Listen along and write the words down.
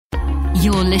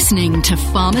You're listening to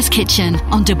Farmer's Kitchen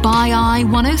on Dubai Eye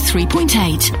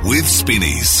 103.8. With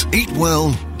Spinneys. Eat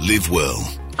well, live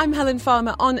well. I'm Helen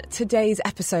Farmer. On today's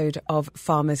episode of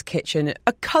Farmer's Kitchen,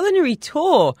 a culinary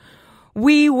tour.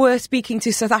 We were speaking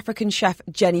to South African chef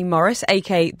Jenny Morris,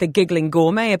 aka the Giggling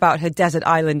Gourmet, about her desert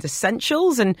island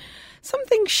essentials and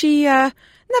something she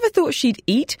never thought she'd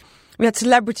eat. We had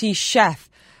celebrity chef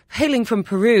hailing from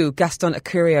Peru, Gaston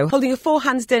Acurio, holding a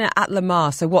four-hands dinner at La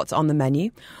Mar. So what's on the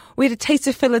menu? We had a taste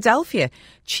of Philadelphia,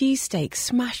 cheesesteaks,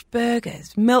 smashed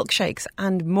burgers, milkshakes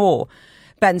and more.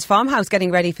 Ben's Farmhouse getting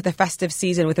ready for the festive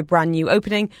season with a brand new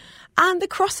opening. And The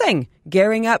Crossing,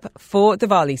 gearing up for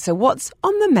Diwali. So what's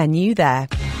on the menu there?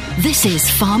 This is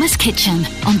Farmer's Kitchen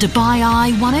on Dubai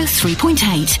Eye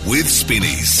 103.8. With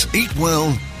Spinneys. Eat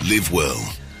well, live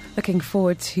well. Looking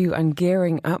forward to and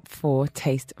gearing up for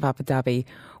Taste of Abu Dhabi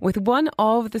with one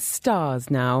of the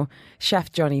stars now. Chef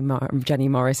Jenny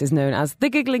Morris is known as the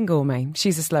Giggling Gourmet.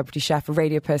 She's a celebrity chef, a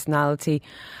radio personality,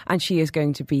 and she is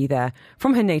going to be there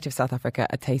from her native South Africa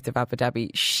at Taste of Abu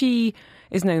Dhabi. She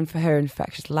is known for her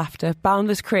infectious laughter,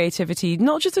 boundless creativity,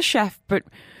 not just a chef, but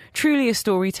truly a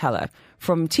storyteller.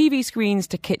 From TV screens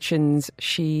to kitchens,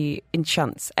 she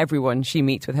enchants everyone she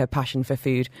meets with her passion for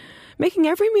food, making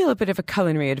every meal a bit of a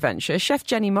culinary adventure. Chef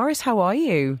Jenny Morris, how are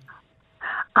you?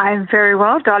 I'm very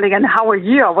well, darling. And how are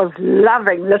you? I was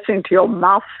loving listening to your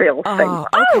mouthfeel thing. Oh,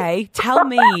 okay.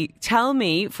 Tell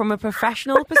me from a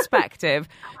professional perspective,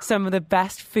 some of the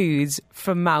best foods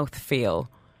for mouthfeel.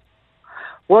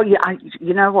 Well, yeah,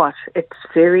 you know what? That's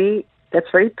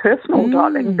very personal,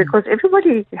 darling, because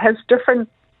everybody has different.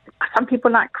 Some people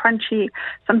like crunchy,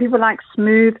 some people like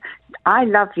smooth.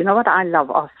 You know what I love?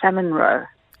 Salmon roe.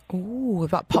 Ooh,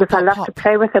 that pop, because pop, I love pop. to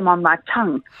play with them on my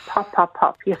tongue. Pop, pop,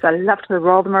 pop. Yes, I love to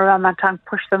roll them around my tongue,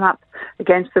 push them up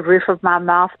against the roof of my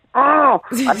mouth. Oh,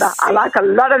 I like a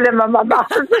lot of them on my mouth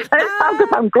at the same time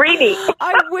because I'm greedy.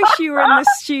 I wish you were in the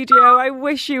studio. I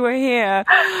wish you were here.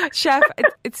 Chef,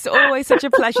 it's always such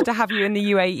a pleasure to have you in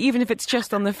the UAE, even if it's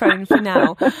just on the phone for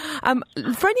now.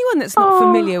 For anyone that's not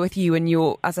familiar with you and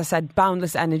your, as I said,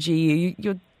 boundless energy,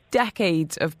 your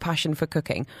decades of passion for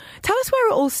cooking. Tell us where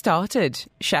it all started,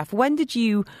 Chef. When did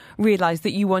you realise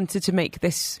that you wanted to make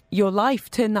this your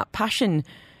life, turn that passion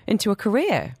into a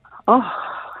career?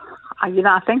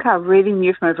 I think I really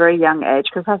knew from a very young age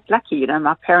because I was lucky.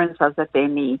 My parents, I was at their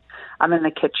knee. I'm in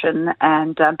the kitchen,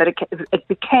 and but it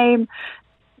became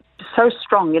so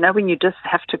strong, when you just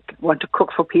have to want to cook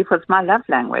for people. It's my love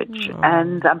language.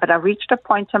 But I reached a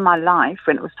point in my life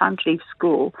when it was time to leave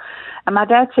school, and my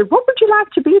dad said, "What would you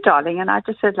like to be, darling?" And I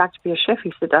just said, "I'd like to be a chef."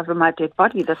 He said, "Over my dead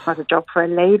body, that's not a job for a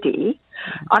lady."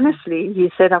 Honestly,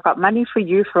 he said, "I've got money for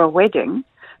you for a wedding,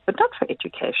 but not for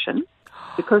education."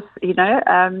 Because, in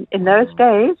those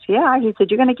days, he said,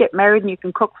 "You're going to get married and you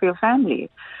can cook for your family."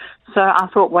 So I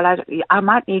thought, well, I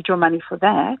might need your money for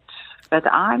that, but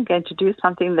I'm going to do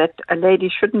something that a lady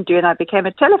shouldn't do, and I became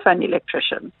a telephone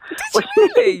electrician. Did you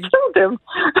really? Killed him.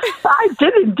 I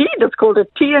did indeed. It's called a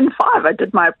TN5. I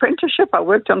did my apprenticeship. I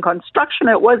worked on construction.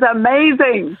 It was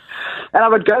amazing. And I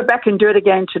would go back and do it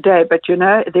again today. But,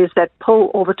 there's that pull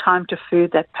all the time to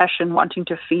food, that passion, wanting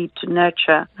to feed, to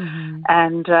nurture. Mm-hmm.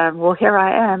 And, here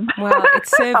I am. Well, it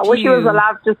served I wish you was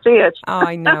allowed to see it. Oh,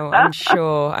 I know. I'm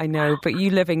sure. I know. But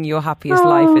you living your happiest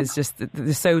life is just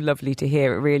so lovely to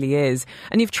hear. It really is.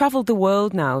 And you've travelled the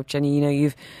world now,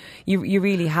 Jenny. You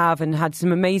really have, and had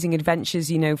some amazing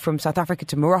adventures, from South Africa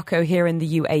to Morocco, here in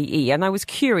the UAE. And I was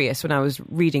curious when I was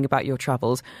reading about your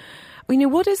travels.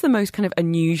 What is the most kind of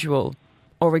unusual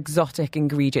or exotic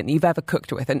ingredient that you've ever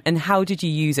cooked with, and how did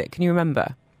you use it? Can you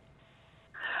remember?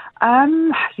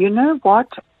 You know what?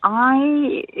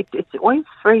 It's always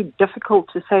very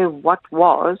difficult to say what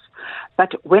was,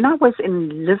 but when I was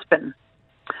in Lisbon,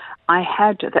 I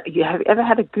had, you have ever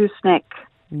had a gooseneck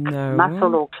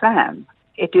mussel or clam?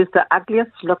 It is the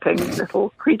ugliest looking little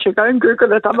creature. Go and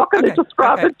Google it. I'm not going to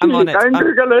describe it to you. Go and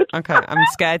Google it. Okay, I'm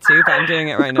scared to, but I'm doing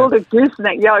it right now. It's called a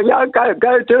gooseneck. Yeah,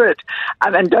 go do it.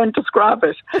 And don't describe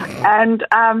it. And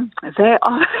they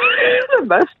are the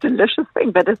most delicious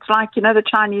thing. But it's like, the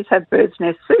Chinese have bird's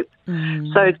nest soup.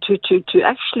 Mm. So to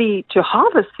actually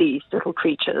harvest these little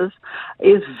creatures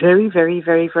is very, very,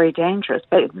 very, very dangerous.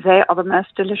 But they are the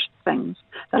most delicious things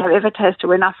that I've ever tasted.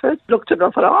 When I first looked at it, I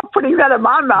thought, I'm putting that in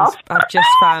my mouth. I've just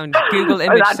found Google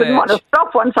image search. I didn't want to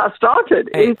stop once I started.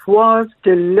 It was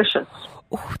delicious.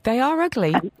 Oh, they are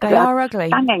ugly. They are ugly.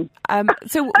 Stunning.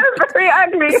 So very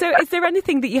ugly. So is there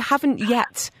anything that you haven't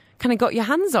yet kind of got your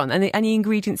hands on? Any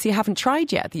ingredients you haven't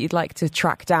tried yet that you'd like to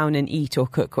track down and eat or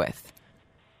cook with?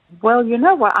 Well, you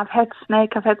know what? I've had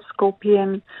snake, I've had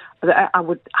scorpion. Listen, I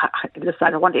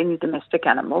don't want any domestic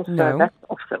animals, so that's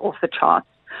off the charts.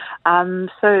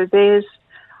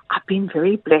 I've been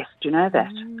very blessed, you know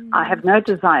that. I have no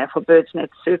desire for bird's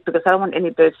nest soup because I don't want any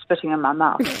birds spitting in my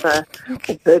mouth. Or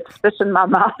birds spit in my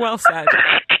mouth. Well said.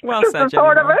 Well said, Jenny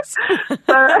sort of Morris.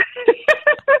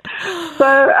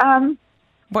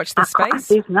 Watch the space.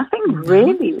 There's nothing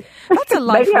really. That's a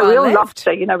life Maybe well a real lived.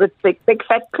 lobster, you know, with big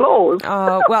fat claws.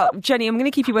 Oh, well, Jenny, I'm going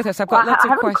to keep you with us. I've got lots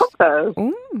of questions. I haven't cooked those.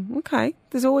 Ooh, okay.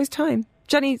 There's always time.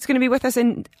 Jenny's going to be with us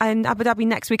in Abu Dhabi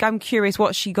next week. I'm curious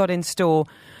what she got in store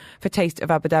for Taste of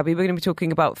Abu Dhabi. We're going to be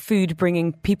talking about food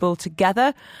bringing people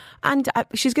together, and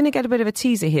she's going to get a bit of a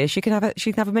teaser here. She can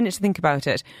have a minute to think about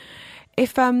it.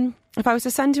 If I was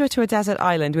to send her to a desert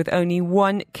island with only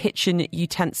one kitchen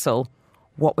utensil,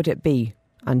 what would it be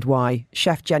and why?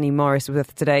 Chef Jenny Morris with us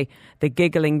today, the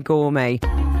Giggling Gourmet.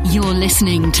 You're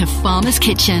listening to Farmer's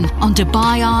Kitchen on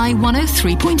Dubai Eye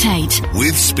 103.8.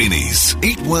 With Spinneys.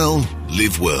 Eat well,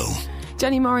 live well.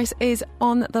 Jenny Morris is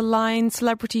on the line,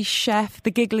 celebrity chef,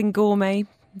 the Giggling Gourmet,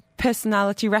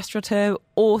 personality, restaurateur,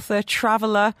 author,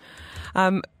 traveller.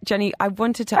 Jenny, I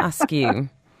wanted to ask you,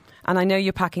 and I know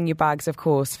you're packing your bags, of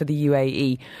course, for the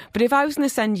UAE, but if I was going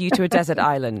to send you to a desert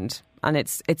island, and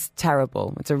it's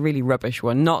terrible, it's a really rubbish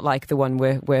one, not like the one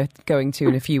we're going to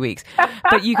in a few weeks,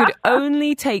 but you could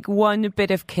only take one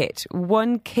bit of kit,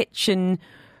 one kitchen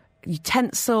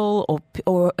utensil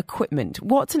or equipment,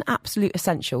 what's an absolute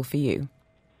essential for you?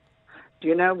 Do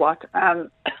you know what?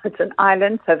 It's an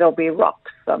island, so there'll be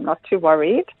rocks, so I'm not too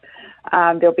worried.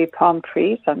 There'll be palm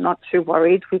trees, so I'm not too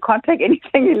worried. We can't take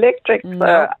anything electric,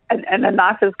 so, and a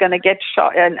knife is going to get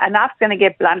shot, and a knife's going to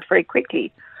get blunt very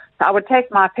quickly. So I would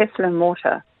take my pestle and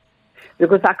mortar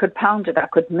because I could pound it. I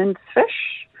could mince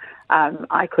fish.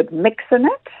 I could mix in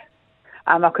it.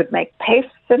 I could make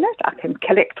pastes in it. I can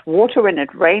collect water when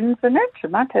it rains in it.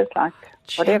 It might taste like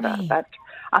whatever, but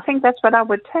I think that's what I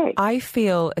would take. I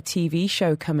feel a TV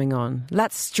show coming on.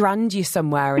 Let's strand you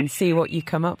somewhere and see what you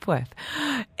come up with.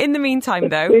 In the meantime,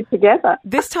 though, together.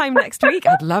 This time next week,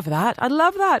 I'd love that.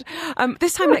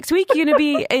 This time next week, you're going to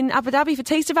be in Abu Dhabi for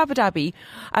Taste of Abu Dhabi.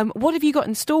 What have you got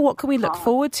in store? What can we look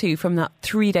forward to from that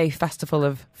 3-day festival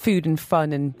of food and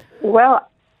fun? And well,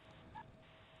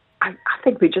 I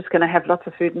think we're just going to have lots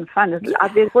of food and fun.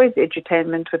 There's always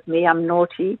edutainment with me. I'm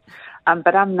naughty,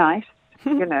 but I'm nice.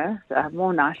 You know,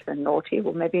 more nice than naughty,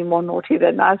 or maybe more naughty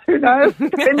than nice. Who knows?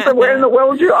 Depends on where in the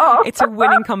world you are. It's a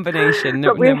winning combination,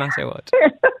 no matter what.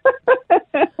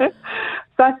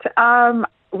 But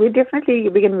we're going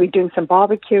to be doing some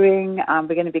barbecuing.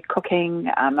 We're going to be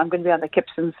cooking. I'm going to be on the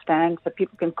Kipson stand so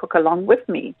people can cook along with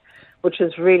me, which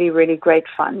is really, really great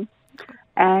fun.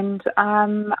 And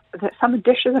some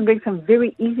dishes, I'm doing some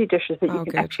very easy dishes that you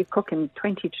can actually cook in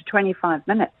 20 to 25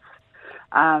 minutes.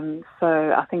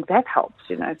 So I think that helps,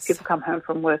 you know, if people come home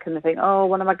from work and they think, oh,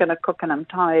 what am I going to cook? And I'm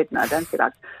tired and I don't feel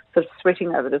like sort of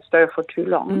sweating over the stove for too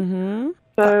long. Mm-hmm.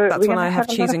 So that's when I have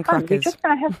cheese and crackers. We're just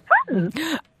going to have fun.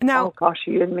 Now, oh, gosh,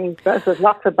 you and me, both with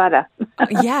lots of butter.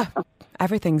 Yeah,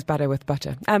 everything's better with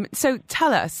butter. So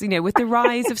tell us, you know, with the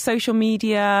rise of social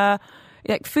media,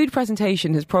 like food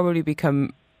presentation has probably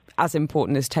become as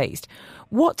important as taste.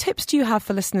 What tips do you have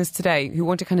for listeners today who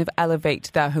want to kind of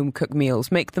elevate their home-cooked meals,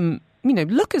 make them, you know,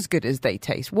 look as good as they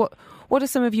taste? What are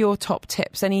some of your top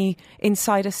tips? Any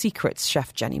insider secrets,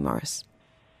 Chef Jenny Morris?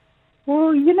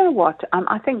 Well, you know what?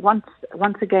 I think once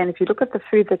again, if you look at the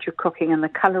food that you're cooking and the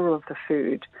colour of the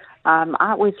food, I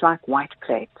always like white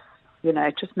plates. You know,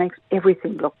 it just makes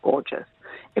everything look gorgeous.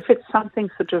 If it's something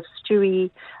sort of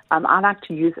stewy, I like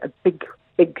to use a big,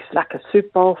 like a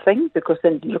soup bowl thing, because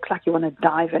then it looks like you want to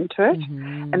dive into it.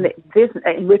 Mm-hmm.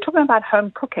 And we're talking about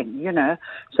home cooking, you know,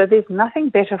 so there's nothing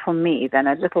better for me than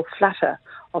a little flutter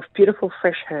of beautiful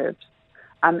fresh herbs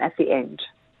at the end,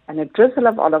 and a drizzle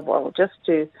of olive oil just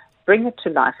to bring it to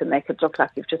life and make it look like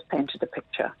you've just painted a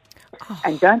picture. Oh.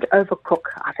 And don't overcook.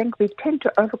 I think we tend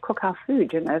to overcook our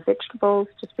food, you know. Vegetables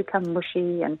just become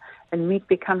mushy and meat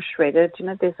becomes shredded. You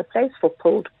know, there's a place for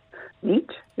pulled meat,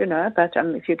 you know, but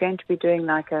if you're going to be doing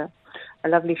like a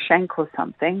lovely shank or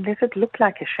something, let it look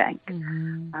like a shank.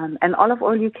 Mm-hmm. And olive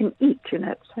oil you can eat, you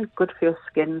know, it's so good for your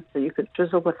skin, so you could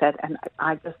drizzle with that. And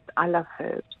I love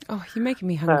herbs. Oh, you're making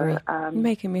me hungry. You're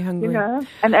making me hungry. You know,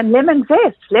 and lemon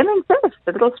zest,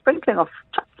 a little sprinkling of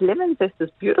lemon zest is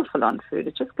beautiful on food.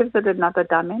 It just gives it another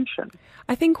dimension.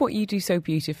 I think what you do so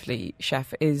beautifully,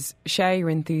 Chef, is share your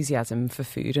enthusiasm for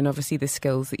food and obviously the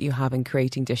skills that you have in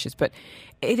creating dishes. But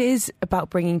it is about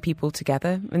bringing people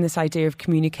together, and this idea of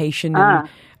communication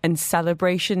and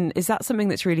celebration. Is that something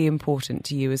that's really important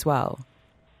to you as well?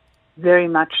 Very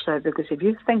much so, because if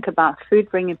you think about food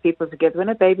bringing people together, when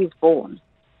a baby's born,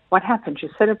 what happens? You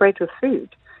celebrate with food.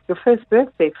 Your first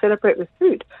birthday, celebrate with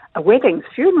food. Weddings,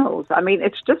 funerals. I mean,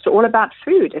 it's just all about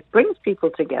food. It brings people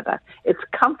together. It's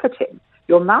comforting.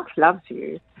 Your mouth loves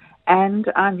you, and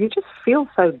you just feel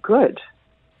so good.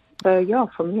 So, yeah,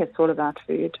 for me, it's all about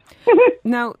food.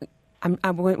 Now,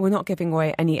 we're not giving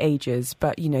away any ages,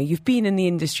 but, you know, you've been in the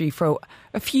industry for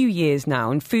a few years now,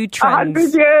 and food trends...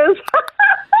 100 years!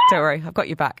 Don't worry, I've got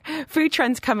your back. Food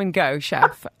trends come and go,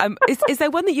 Chef. Is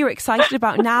there one that you're excited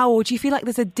about now, or do you feel like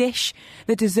there's a dish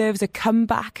that deserves a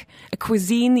comeback, a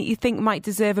cuisine that you think might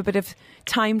deserve a bit of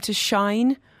time to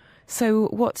shine? So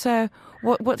what are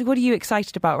you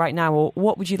excited about right now, or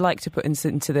what would you like to put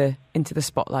into the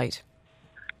spotlight?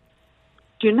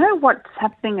 Do you know what's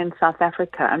happening in South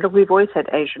Africa? And look, we've always had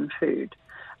Asian food,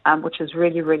 which is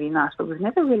really, really nice, but we've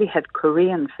never really had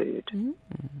Korean food. Mm.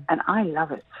 And I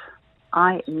love it.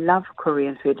 I love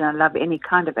Korean food, and I love any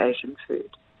kind of Asian food.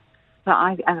 So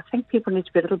I think people need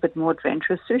to be a little bit more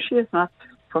adventurous. Sushi is not,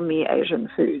 for me, Asian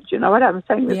food. You know what I'm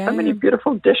saying? There's so many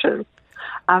beautiful dishes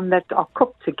that are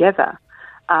cooked together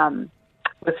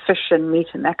with fish and meat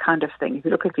and that kind of thing. If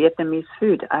you look at Vietnamese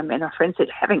food, and our friend said,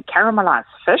 having caramelized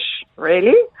fish,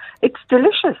 really? It's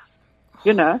delicious,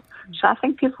 you know. So I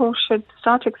think people should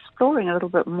start exploring a little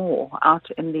bit more out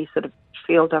in the sort of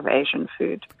field of Asian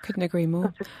food. Couldn't agree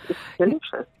more. It's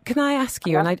delicious. Can I ask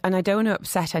you, and I don't want to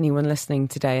upset anyone listening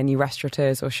today, any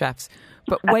restaurateurs or chefs,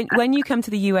 but when you come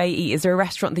to the UAE, is there a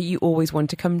restaurant that you always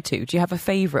want to come to? Do you have a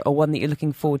favourite or one that you're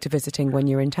looking forward to visiting when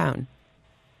you're in town?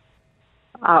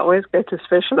 I always go to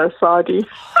Specialist Saudi.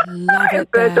 Love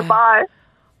it there. Dubai.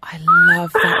 I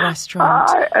love that restaurant.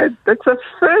 It's the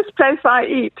first place I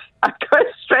eat. I go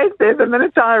straight there the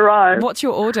minute I arrive. What's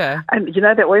your order? And you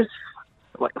know, that was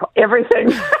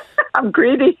everything. I'm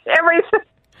greedy.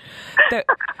 Everything.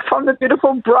 From the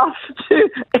beautiful broth to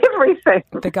everything.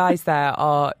 The guys there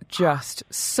are just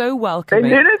so welcoming.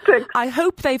 They're lunatics. I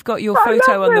hope they've got your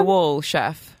photo on the wall,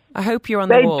 Chef. I hope you're on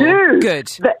the wall. They do.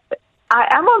 Good. I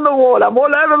am on the wall. I'm all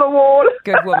over the wall.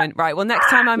 Good woman. Right. Well, next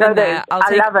time I'm in there,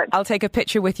 I'll take a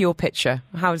picture with your picture.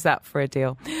 How's that for a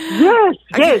deal? Yes,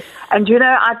 yes. And you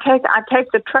know, I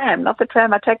take the tram, not the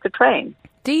tram. I take the train.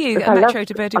 Do you? A metro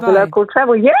to Dubai? The local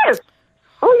travel. Yes.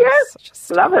 Oh yes.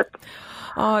 Love it.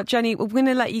 Oh, Jenny, we're going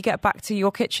to let you get back to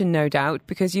your kitchen, no doubt,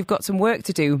 because you've got some work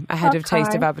to do ahead of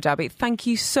Taste of Abu Dhabi. Thank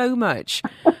you so much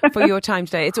for your time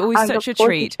today. It's always such a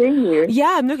treat. To seeing you.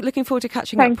 Yeah, I'm looking forward to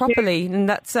catching up properly. And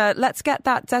let's get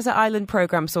that Desert Island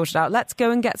programme sorted out. Let's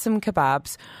go and get some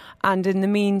kebabs. And in the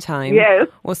meantime,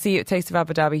 we'll see you at Taste of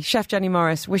Abu Dhabi. Chef Jenny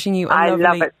Morris, wishing you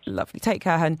a lovely, take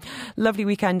care, hun. Lovely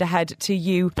weekend ahead to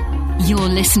you. You're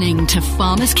listening to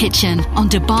Farmer's Kitchen on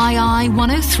Dubai Eye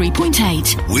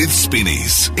 103.8. With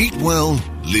Spinneys. Eat well,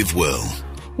 live well.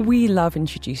 We love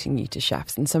introducing you to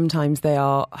chefs, and sometimes they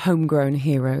are homegrown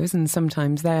heroes and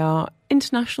sometimes they are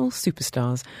international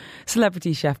superstars.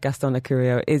 Celebrity chef Gaston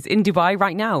Lecourier is in Dubai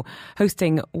right now,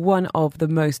 hosting one of the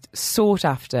most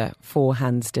sought-after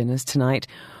four-hands dinners tonight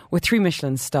with 3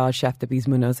 Michelin-starred chef Dabiz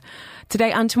Munoz.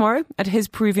 Today and tomorrow at his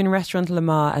Peruvian restaurant La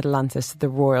Mar Atlantis, the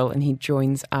Royal, and he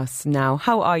joins us now.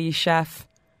 How are you, chef?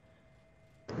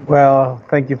 Well,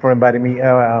 thank you for inviting me.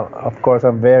 Of course,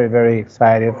 I'm very, very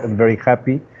excited and very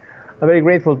happy. I'm very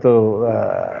grateful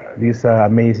to this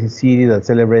amazing city that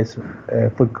celebrates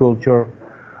food culture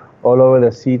all over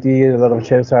the city. A lot of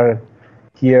chefs are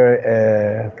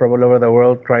here from all over the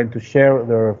world trying to share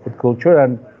their food culture.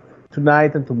 And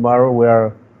tonight and tomorrow, we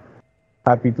are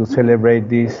happy to celebrate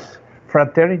this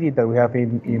fraternity that we have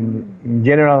in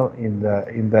general in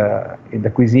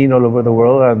the cuisine all over the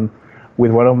world, and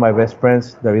with one of my best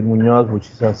friends, David Munoz, which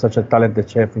is such a talented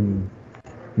chef in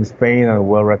Spain and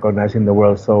well recognized in the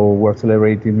world. So we're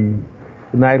celebrating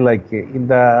tonight, like in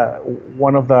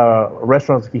one of the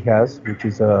restaurants he has, which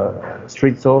is a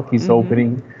street stall. He's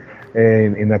opening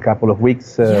in a couple of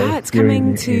weeks. It's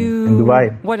coming to in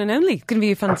Dubai. One and only. It's going to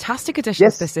be a fantastic addition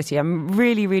to the city. I'm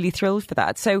really, really thrilled for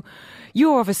that. So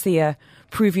you're obviously a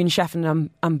Peruvian chef and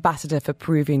ambassador for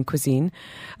Peruvian cuisine.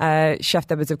 Chef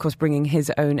Dabiz, of course, bringing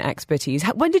his own expertise.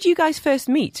 When did you guys first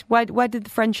meet? Where did the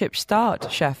friendship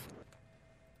start, Chef?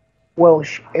 Well,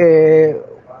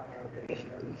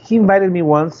 he invited me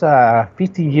once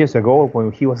 15 years ago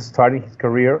when he was starting his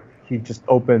career. He just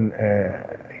opened.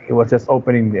 He was just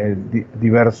opening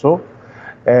Diverso.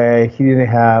 He didn't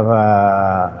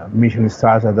have Michelin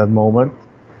stars at that moment.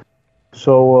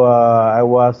 So I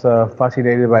was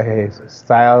fascinated by his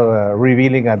style,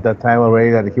 revealing at that time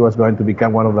already that he was going to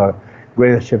become one of the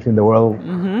greatest chefs in the world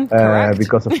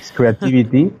because of his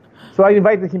creativity. So I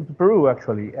invited him to Peru,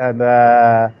 actually. And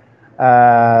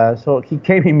So he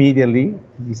came immediately.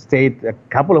 He stayed a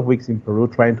couple of weeks in Peru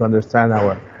trying to understand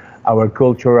our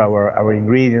culture, our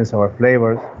ingredients, our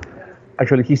flavors.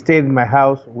 Actually, he stayed in my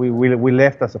house. We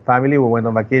left as a family. We went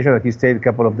on vacation, and he stayed a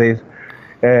couple of days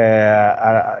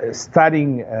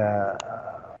studying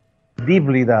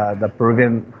deeply the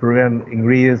Peruvian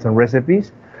ingredients and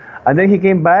recipes. And then he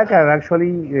came back, and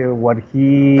actually what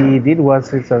he did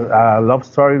was it's a love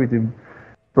story between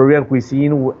Peruvian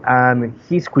cuisine and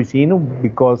his cuisine,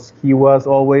 because he was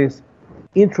always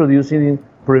introducing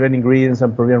Peruvian ingredients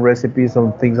and Peruvian recipes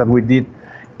on things that we did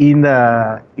in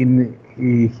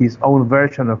his own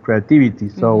version of creativity.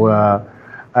 So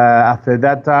after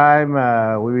that time,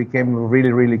 we became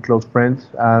really, really close friends.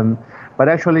 But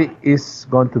actually, it's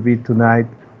going to be tonight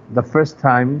the first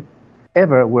time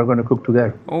ever we're going to cook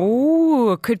together.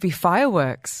 Oh, it could be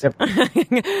fireworks.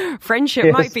 Yep.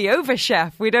 Friendship might be over,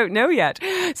 chef. We don't know yet.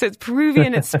 So it's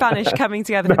Peruvian and Spanish coming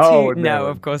together for two. No,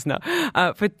 of course not.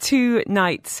 For 2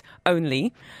 nights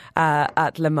only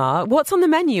at La Mar. What's on the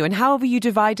menu, and how have you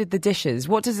divided the dishes?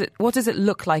 What does it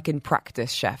look like in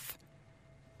practice, chef?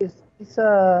 It's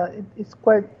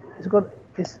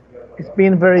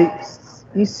been very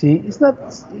easy. It's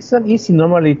not easy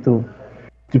normally to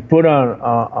put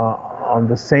on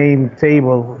the same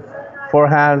table 4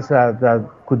 hands that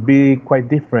could be quite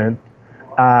different,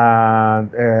 and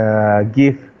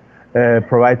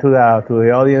provide to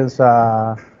the audience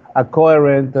a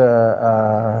coherent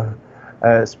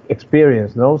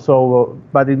experience, no? So,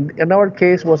 but in our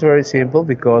case, it was very simple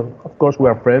because, of course, we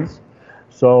are friends.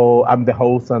 So I'm the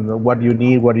host, and what do you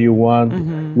need, what do you want?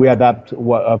 Mm-hmm. We adapt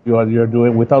what you're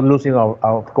doing without losing,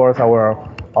 of course, our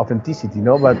authenticity,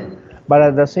 no? But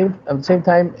at the same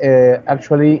time,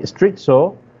 actually, Street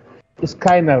Show is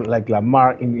kind of like La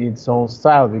Mar in its own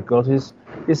style, because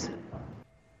it's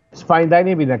fine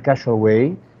dining in a casual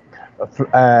way,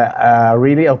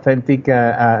 really authentic,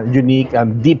 unique,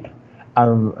 and deep,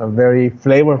 and very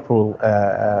flavorful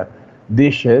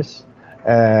dishes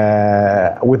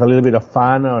with a little bit of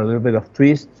fun or a little bit of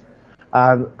twist,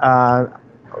 and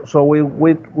so we're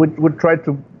going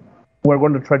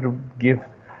to try to give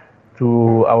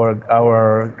to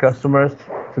our customers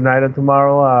tonight and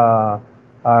tomorrow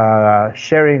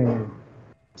sharing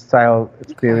style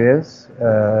experience,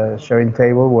 sharing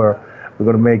table, where we're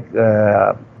going to make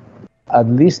at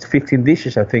least 15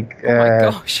 dishes, I think. Oh my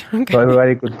gosh! Okay. So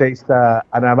everybody could taste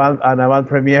an avant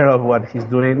premiere of what he's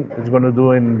doing. He's going to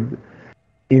do in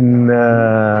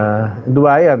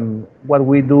Dubai, and what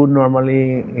we do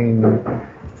normally in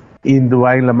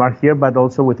Dubai, in La Mar here, but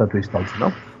also with a twist also,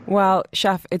 no? Well,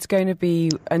 chef, it's going to be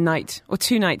a night or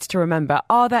 2 nights to remember.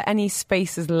 Are there any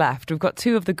spaces left? We've got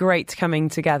 2 of the greats coming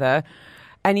together.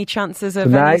 Any chances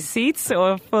of any seats,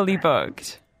 or fully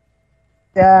booked?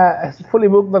 Yeah, it's fully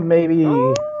booked, but maybe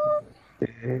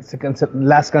it's a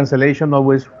last cancellation.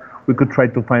 Always, we could try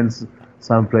to find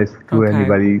some place to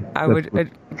anybody. I would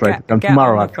try to come get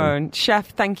tomorrow. On the phone.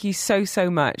 Chef, thank you so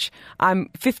much.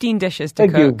 15 dishes to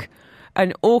cook.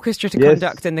 An orchestra to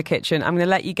conduct in the kitchen. I'm going to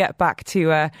let you get back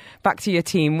to your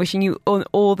team. Wishing you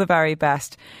all the very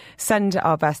best. Send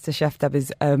our best to Chef Debs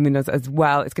Munoz as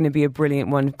well. It's going to be a brilliant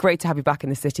one. Great to have you back in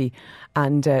the city,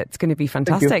 and it's going to be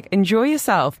fantastic. Enjoy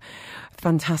yourself.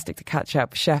 Fantastic to catch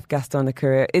up. Chef Gaston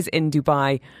Lecourier is in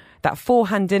Dubai. That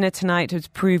 4-hand dinner tonight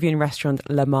at Peruvian restaurant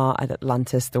La Mar at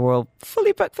Atlantis. They're all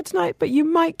fully booked for tonight, but you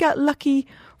might get lucky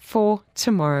for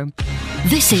tomorrow.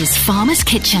 This is Farmer's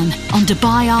Kitchen on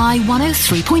Dubai Eye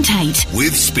 103.8.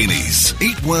 With Spinneys.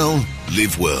 Eat well,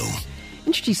 live well.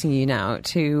 Introducing you now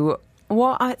to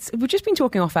we've just been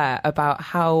talking off air about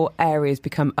how areas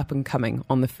become up and coming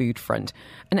on the food front.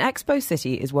 And Expo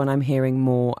City is one I'm hearing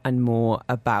more and more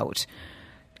about.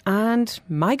 And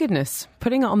my goodness,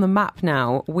 putting it on the map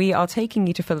now, we are taking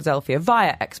you to Philadelphia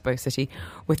via Expo City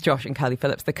with Josh and Kelly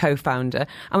Phillips, the co-founder.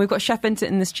 And we've got Chef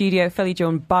Vincent in the studio, Philly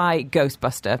joined by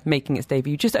Ghostbuster, making its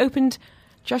debut. Just opened,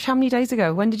 Josh, how many days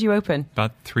ago? When did you open?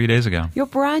 About 3 days ago. You're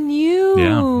brand new.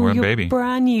 Yeah, we're a baby.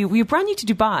 Brand new. Well, you're brand new to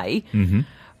Dubai. Mm-hmm.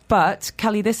 But,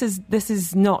 Kelly, this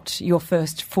is not your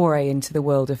first foray into the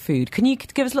world of food. Can you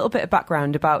give us a little bit of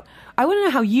background about... I want to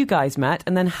know how you guys met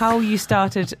and then how you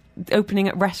started opening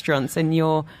up restaurants in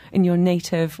your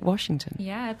native Washington.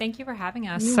 Yeah, thank you for having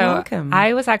us. You're welcome.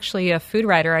 I was actually a food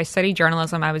writer. I studied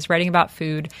journalism. I was writing about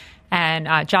food. And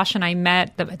Josh and I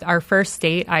met. Our first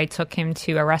date, I took him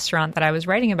to a restaurant that I was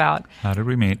writing about. How did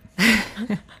we meet?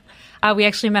 We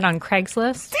actually met on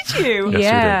Craigslist. Did you? Yes,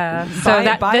 Yeah. we did.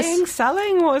 So Buying,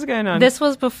 selling? What was going on? This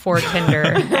was before Tinder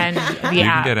and the apps. You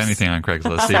can get anything on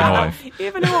Craigslist, even a wife.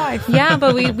 Even a wife. Yeah,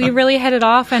 but we really hit it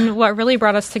off. And what really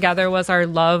brought us together was our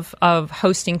love of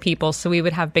hosting people. So we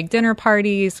would have big dinner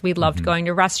parties. We loved going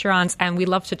to restaurants, and we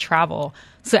loved to travel.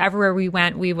 So everywhere we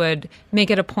went, we would make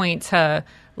it a point to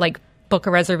book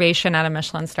a reservation at a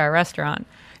Michelin star restaurant.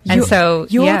 And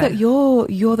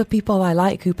you're the people I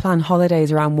like who plan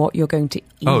holidays around what you're going to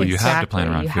eat. Oh, you have to plan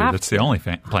Exactly. around You food. have That's the only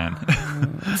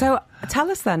plan. So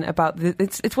tell us then about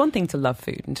it's one thing to love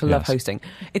food and to love Yes. hosting.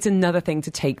 It's another thing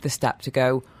to take the step to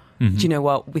go, do you know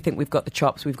what? We think we've got the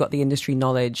chops, we've got the industry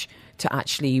knowledge to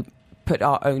actually put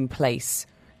our own place.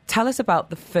 Tell us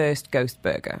about the first Ghost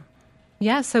Burger.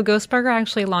 Yeah, so Ghost Burger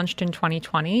actually launched in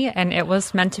 2020, and it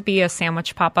was meant to be a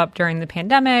sandwich pop-up during the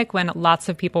pandemic when lots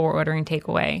of people were ordering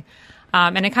takeaway.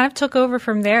 And it kind of took over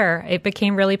from there. It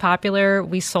became really popular.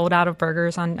 We sold out of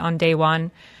burgers on day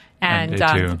one. And day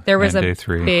two, there was and a day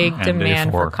three, big and day demand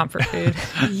for four. comfort food.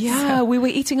 Yeah, we were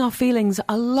eating our feelings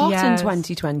a lot in Yes.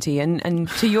 2020 and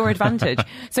to your advantage.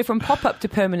 So from pop-up to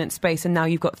permanent space, and now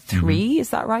you've got 3,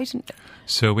 is that right?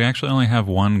 So we actually only have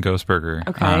one Ghost Burger.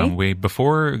 Okay.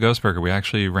 Before Ghost Burger, we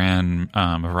actually ran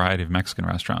a variety of Mexican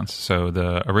restaurants. So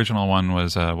the original one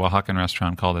was a Oaxacan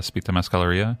restaurant called Espita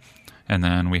Mezcaleria. And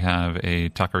then we have a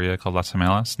taqueria called Las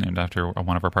Gemelas, named after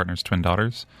one of our partner's twin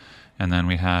daughters. And then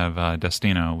we have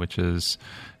Destino, which is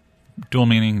dual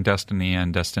meaning destiny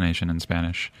and destination in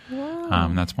Spanish.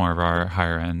 Wow. That's more of our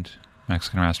higher end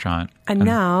Mexican restaurant. And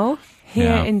now, here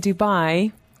Yeah. in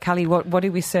Dubai, Callie, what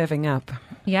are we serving up?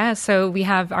 Yeah, so we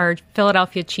have our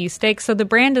Philadelphia cheesesteak. So the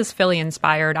brand is Philly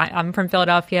inspired. I'm from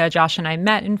Philadelphia. Josh and I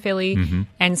met in Philly.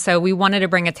 And so we wanted to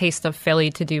bring a taste of Philly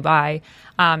to Dubai.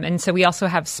 And so we also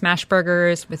have smash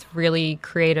burgers with really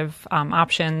creative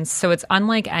options. So it's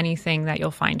unlike anything that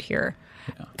you'll find here.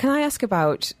 Can I ask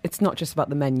about, it's not just about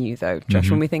the menu though,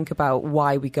 Josh, when we think about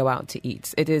why we go out to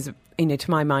eat. It is,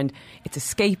 to my mind, it's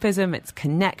escapism, it's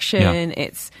connection,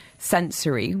 it's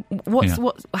sensory.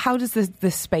 How does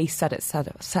the space set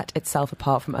itself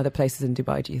apart from other places in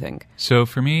Dubai, do you think? So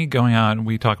for me, going out,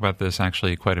 we talk about this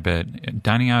actually quite a bit.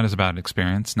 Dining out is about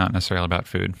experience, not necessarily about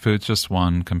food. Food's just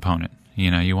one component.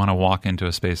 You want to walk into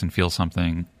a space and feel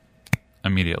something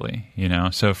immediately,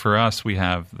 So for us, we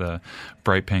have the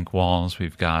bright pink walls.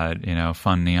 We've got,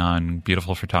 fun neon,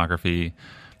 beautiful photography.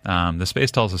 The space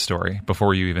tells a story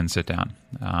before you even sit down.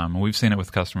 We've seen it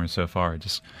with customers so far,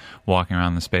 just walking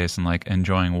around the space and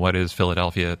enjoying what is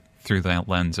Philadelphia through the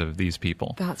lens of these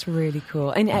people. That's really cool.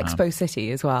 In Expo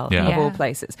City as well, Yeah. of all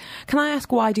places. Can I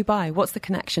ask why Dubai? What's the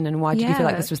connection and why did you feel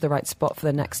like this was the right spot for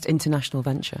the next international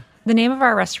venture? The name of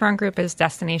our restaurant group is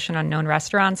Destination Unknown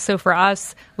Restaurants. So for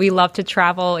us, we love to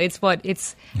travel.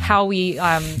 It's how we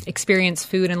experience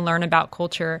food and learn about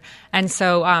culture. And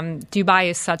so Dubai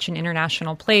is such an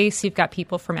international place. You've got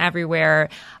people from everywhere,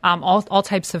 all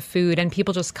types of food, and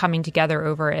people just coming together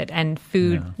over it. And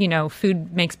food,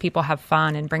 food makes people have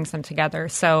fun and brings them together.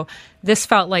 So this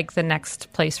felt like the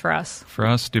next place for us. For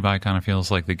us, Dubai kind of feels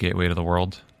like the gateway to the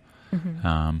world.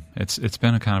 It's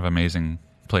been a kind of amazing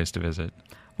place to visit.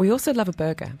 We also love a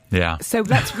burger. Yeah. So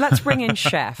let's bring in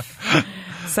Chef.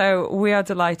 So we are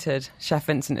delighted Chef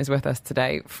Vincent is with us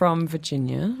today from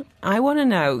Virginia. I want to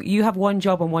know, you have one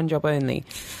job and one job only,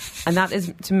 and that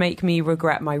is to make me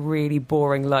regret my really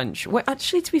boring lunch. Well,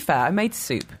 actually, to be fair, I made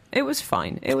soup. It was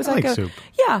fine. It was like soup.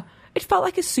 Yeah, it felt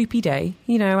like a soupy day.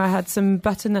 I had some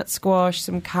butternut squash,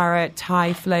 some carrot,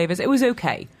 Thai flavors. It was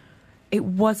okay. It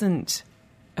wasn't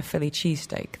a Philly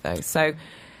cheesesteak, though. So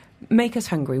make us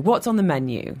hungry. What's on the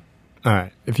menu? All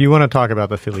right. If you want to talk about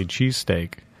the Philly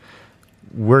cheesesteak,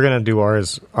 we're going to do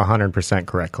ours 100%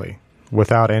 correctly.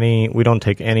 We don't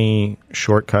take any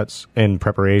shortcuts in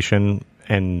preparation.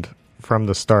 And from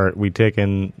the start, we take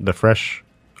in the fresh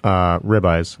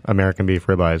ribeyes, American beef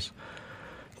ribeyes,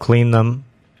 clean them,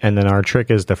 and then our trick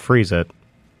is to freeze it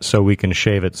so we can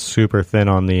shave it super thin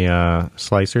on the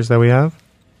slicers that we have.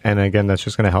 And again, that's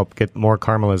just going to help get more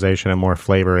caramelization and more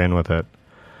flavor in with it.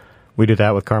 We do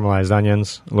that with caramelized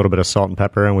onions, a little bit of salt and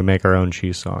pepper, and we make our own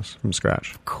cheese sauce from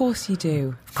scratch. Of course you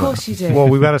do. Of course you do. Well,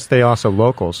 we've got to stay also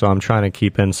local, so I'm trying to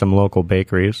keep in some local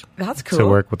bakeries. That's cool. To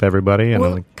work with everybody. And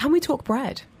Well, can we talk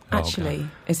bread? Actually, okay.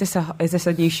 Is this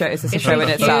a new show? Is this a It's show a in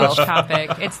huge itself?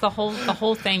 topic. It's the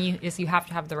whole thing you have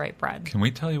to have the right bread. Can we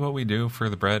tell you what we do for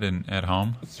the bread at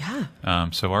home? Yeah.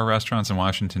 So our restaurant's in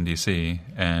Washington, D.C.,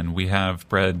 and we have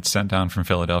bread sent down from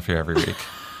Philadelphia every week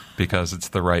because it's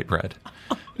the right bread.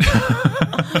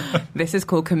 This is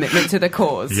called commitment to the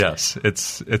cause. Yes,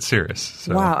 it's serious.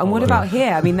 So Wow. And what about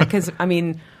here?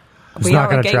 We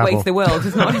are a gateway to the world.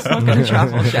 It's not going to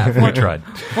travel, chef. We tried.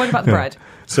 What about the bread?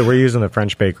 So we're using the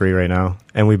French bakery right now,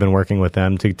 and we've been working with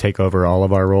them to take over all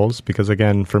of our rolls because,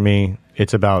 again, for me,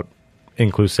 it's about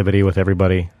inclusivity with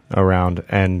everybody around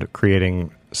and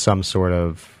creating some sort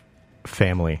of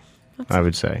family, I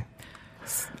would say.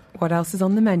 What else is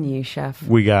on the menu, chef?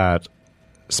 We got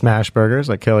smash burgers,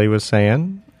 like Kelly was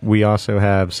saying. We also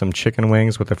have some chicken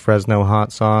wings with a Fresno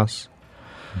hot sauce.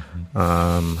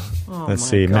 Let's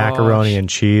see, macaroni and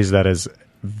cheese that is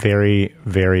very,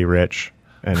 very rich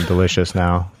and delicious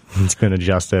now. It's been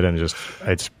adjusted and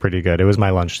it's pretty good. It was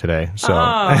my lunch today, so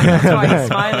that's why you're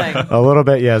smiling. a little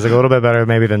bit, yeah, it's like a little bit better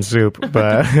maybe than soup,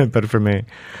 but for me,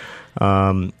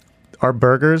 our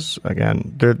burgers,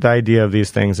 again, the idea of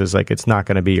these things is like it's not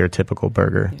going to be your typical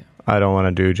burger. Yeah. I don't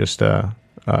want to do just a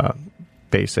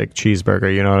basic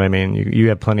cheeseburger. You know what I mean? You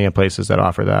have plenty of places that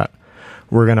offer that.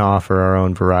 We're going to offer our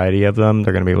own variety of them.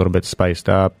 They're going to be a little bit spiced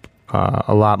up,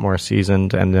 a lot more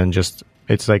seasoned, and then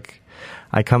it's like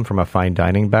I come from a fine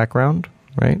dining background,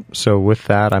 right? So with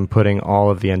that, I'm putting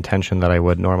all of the intention that I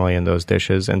would normally in those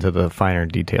dishes into the finer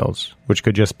details, which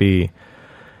could just be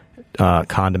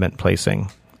condiment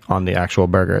placing on the actual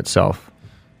burger itself.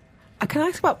 Can I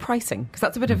ask about pricing? Because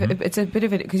that's a bit of it. It's a bit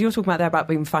of it because you're talking about there about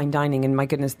being fine dining, and my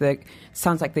goodness,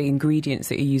 sounds like the ingredients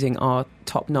that you're using are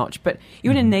top notch. But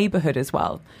you're in a neighbourhood as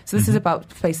well, so this is about a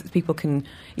place that people can,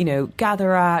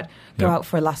 gather at, go out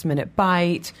for a last minute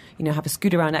bite, have a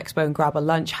scoot around Expo and grab a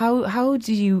lunch. How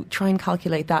do you try and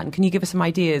calculate that? And can you give us some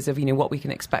ideas of what we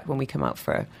can expect when we come out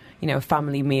for a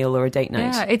family meal or a date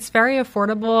night? Yeah, it's very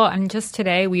affordable. And just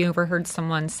today we overheard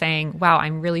someone saying, wow,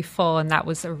 I'm really full, and that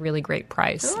was a really great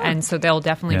price. Oh. And so they'll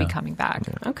definitely be coming back.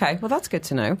 Okay, well, that's good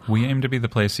to know. We aim to be the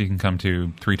place you can come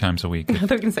to 3 times a week. I thought you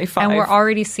were going to say 5. And we're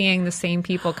already seeing the same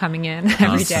people coming in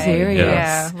every day. Serious?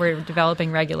 Yeah, we're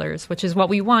developing regulars, which is what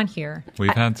we want here. We've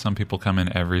had some people come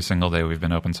in every single day we've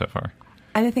been open so far.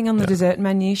 Anything on the dessert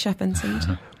menu, Chef Vincent?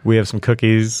 We have some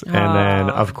cookies and then,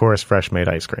 of course, fresh-made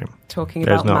ice cream. Talking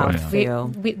about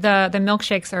mouthfeel. The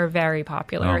milkshakes are very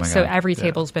popular. So every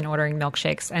table's been ordering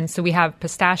milkshakes. And so we have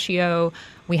pistachio.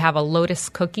 We have a lotus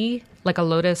cookie, like a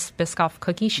lotus Biscoff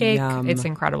cookie shake. Yum. It's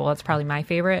incredible. It's probably my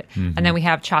favorite. And then we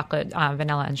have chocolate,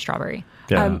 vanilla, and strawberry.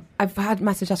 Yeah. I've had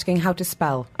message asking how to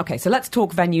spell. Okay, so let's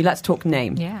talk venue. Let's talk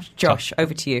name. Yeah. Josh,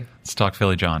 over to you. Let's talk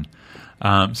Philly John.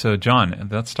 So, John,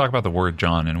 let's talk about the word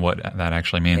John and what that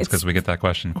actually means, because we get that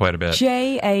question quite a bit.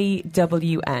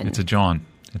 J-A-W-N. It's a John.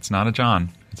 It's not a John.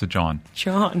 It's a John.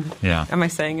 John. Yeah. Am I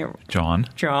saying it? John.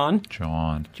 John.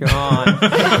 John. John.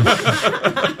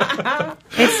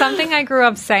 It's something I grew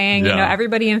up saying. Yeah.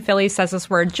 Everybody in Philly says this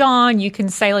word, John. You can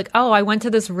say, like, oh, I went to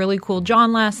this really cool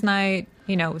John last night.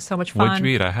 It was so much fun. What'd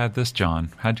you eat? I had this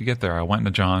John. How'd you get there? I went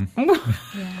to John.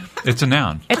 Yeah. It's a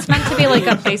noun. It's meant to be like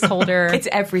a placeholder. It's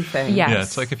everything. Yes. Yeah,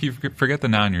 it's like if you forget the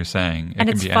noun you're saying, and can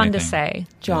it's be fun anything. to say.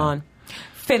 John. Yeah.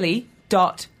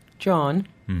 Philly.John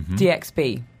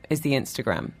DXB is the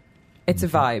Instagram. It's a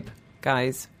vibe,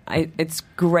 guys. It's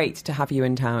great to have you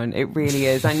in town. It really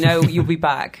is. I know you'll be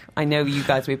back. I know you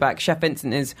guys will be back. Chef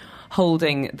Vincent is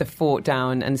holding the fort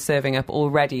down and serving up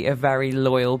already a very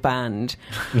loyal band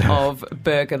of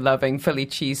burger-loving, Philly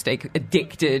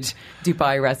cheesesteak-addicted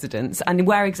Dubai residents. And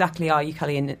where exactly are you,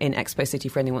 Kelly, in Expo City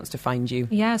for anyone who wants to find you?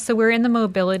 Yeah, so we're in the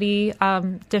Mobility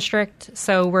District.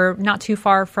 So we're not too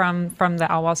far from the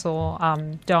Al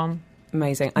Wasl Dome.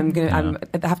 Amazing. I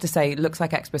have to say, it looks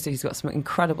like Expo City's got some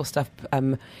incredible stuff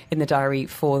in the diary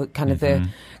for kind of the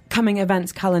coming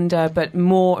events calendar, but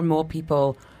more and more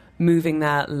people moving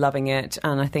there, loving it.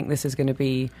 And I think this is going to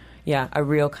be, a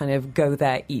real kind of go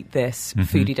there, eat this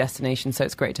foodie destination. So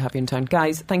it's great to have you in town.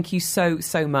 Guys, thank you so,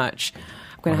 so much.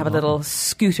 I'm going to have a little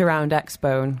scoot around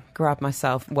Expo and grab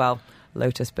myself,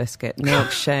 Lotus biscuit,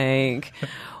 milkshake,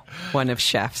 one of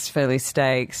Chef's Philly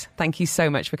steaks. Thank you so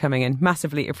much for coming in.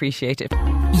 Massively appreciate it.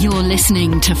 You're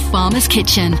listening to Farmer's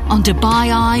Kitchen on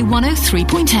Dubai Eye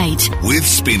 103.8. With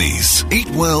Spinneys. Eat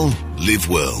well, live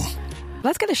well.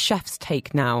 Let's get a chef's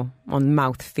take now on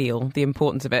mouthfeel, the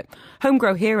importance of it.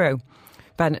 Homegrow hero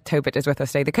Ben Tobit is with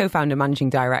us today, the co-founder,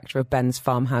 managing director of Ben's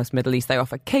Farmhouse Middle East. They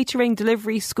offer catering,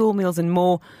 delivery, school meals and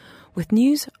more, with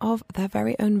news of their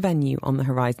very own venue on the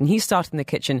horizon. He started in the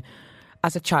kitchen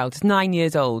as a child. He's 9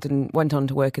 years old and went on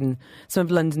to work in some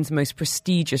of London's most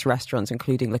prestigious restaurants,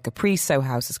 including Le Caprice, Soho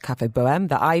House's Cafe Bohème,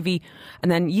 the Ivy,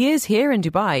 and then years here in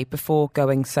Dubai before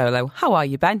going solo. How are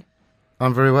you, Ben?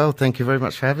 I'm very well. Thank you very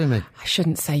much for having me. I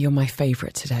shouldn't say you're my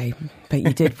favourite today, but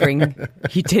you did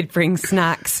bring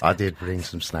snacks. I did bring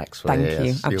some snacks for you. you. Thank you.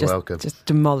 Yes. I've You're welcome. just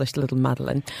demolished little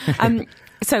Madeline.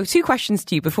 So 2 questions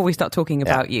to you before we start talking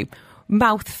about you.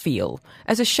 mouthfeel.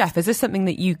 As a chef, is this something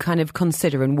that you kind of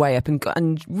consider and weigh up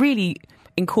and really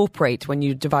incorporate when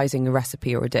you're devising a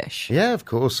recipe or a dish? Yeah, of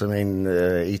course. I mean,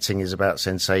 eating is about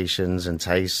sensations and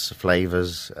tastes,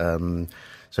 flavours. So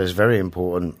it's very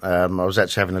important. I was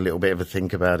actually having a little bit of a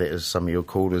think about it as some of your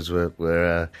callers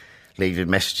were leaving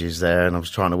messages there, and I was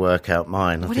trying to work out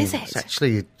mine. What is it? It's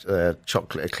actually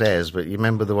chocolate eclairs, but you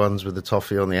remember the ones with the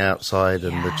toffee on the outside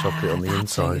and the chocolate on the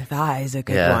inside? That is a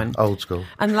good one. Old school.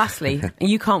 And lastly,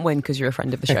 you can't win because you're a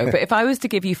friend of the show, but if I was to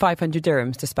give you 500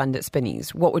 dirhams to spend at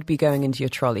Spinneys, what would be going into your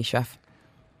trolley, chef?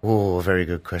 Oh, very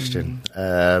good question.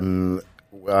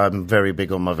 I'm very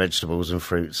big on my vegetables and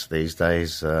fruits these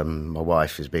days. My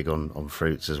wife is big on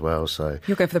fruits as well. So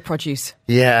you'll go for the produce.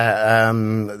 Yeah,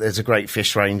 there's a great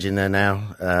fish range in there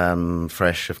now,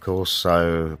 fresh, of course.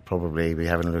 So probably be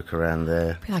having a look around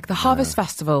there. Be like the Harvest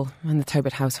Festival in the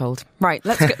Tobit household. Right,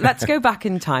 let's go back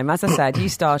in time. As I said, you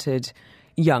started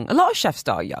young. A lot of chefs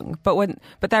start young,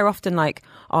 but they're often like,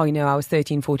 oh, I was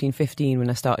 13, 14, 15 when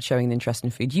I started showing an interest in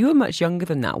food. You were much younger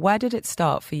than that. Where did it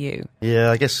start for you? Yeah,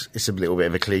 I guess it's a little bit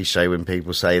of a cliche when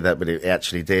people say that, but it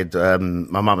actually did.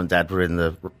 My mum and dad were in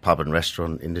the pub and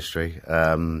restaurant industry.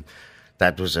 Dad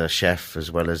was a chef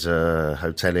as well as a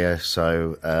hotelier,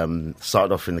 so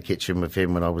started off in the kitchen with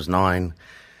him when I was 9,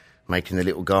 making the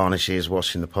little garnishes,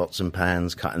 washing the pots and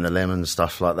pans, cutting the lemons,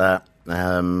 stuff like that.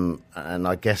 And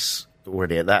I guess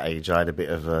already at that age I had a bit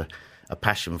of a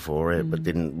passion for it, but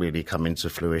didn't really come into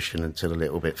fruition until a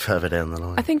little bit further down the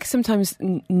line. I think sometimes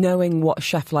knowing what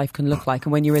chef life can look like,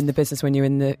 and when you're in the business, when you're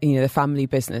in the the family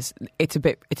business, it's a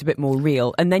bit more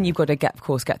real. And then you've got to get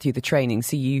through the training.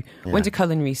 So you went to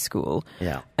culinary school,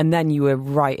 and then you were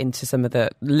right into some of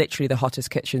literally the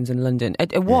hottest kitchens in London.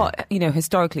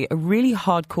 Historically a really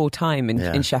hardcore time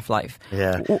in chef life.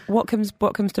 Yeah. What comes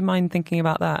to mind thinking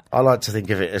about that? I like to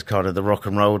think of it as kind of the rock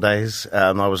and roll days.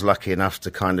 I was lucky enough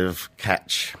to kind of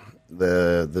catch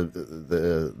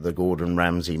the Gordon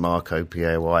Ramsay, Marco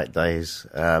Pierre White days,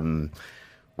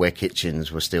 where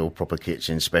kitchens were still proper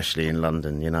kitchens, especially in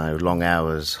London. Long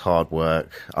hours, hard work,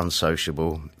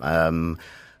 unsociable. I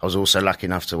was also lucky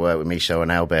enough to work with Michel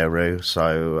and Albert Roux,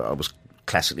 so I was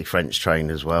classically French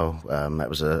trained as well. That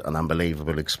was an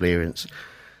unbelievable experience.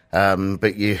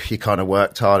 But you kind of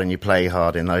worked hard and you play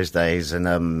hard in those days, and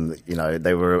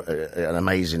they were an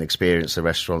amazing experience, the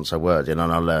restaurants I worked in,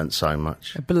 and I learned so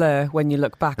much. A blur when you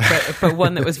look back, but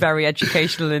one that was very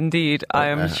educational indeed, I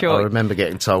am sure. I remember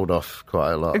getting told off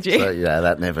quite a lot, so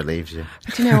that never leaves you.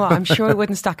 But you know what, I'm sure it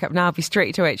wouldn't stack up now, it'd be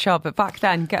straight to HR, but back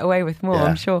then, get away with more,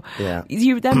 I'm sure. Yeah.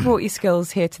 You then brought your skills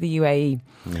here to the UAE,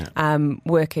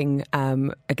 working,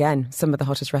 again, some of the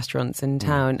hottest restaurants in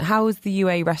town. How has the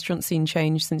UAE restaurant scene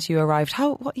changed since you arrived?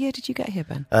 What year did you get here,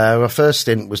 Ben? My first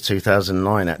stint was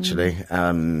 2009, actually.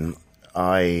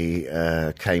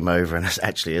 I came over, and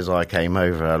as I came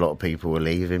over, a lot of people were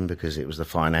leaving because it was the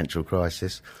financial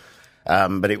crisis.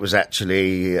 But it was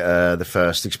actually the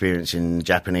first experience in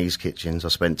Japanese kitchens. I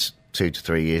spent 2 to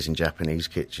 3 years in Japanese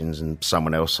kitchens, and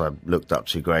someone else I looked up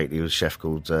to greatly was a chef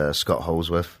called Scott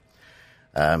Holsworth,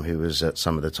 who was at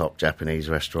some of the top Japanese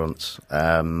restaurants.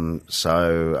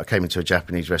 So I came into a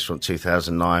Japanese restaurant in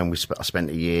 2009. I spent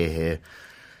a year here,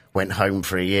 went home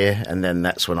for a year, and then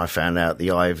that's when I found out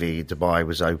the Ivy Dubai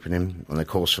was opening. And of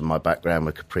course, from my background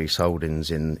with Caprice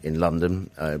Holdings in London,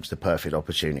 it was the perfect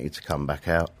opportunity to come back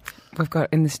out. We've got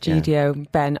in the studio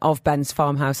Ben of Ben's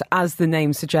Farmhouse. As the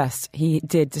name suggests, he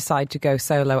did decide to go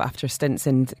solo after stints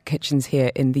in kitchens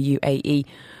here in the UAE.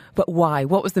 But why?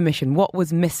 What was the mission? What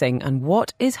was missing? And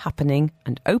what is happening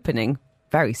and opening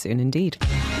very soon indeed?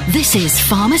 This is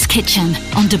Farmer's Kitchen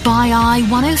on Dubai Eye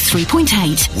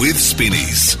 103.8. With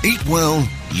Spinneys. Eat well,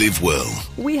 live well.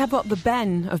 We have got the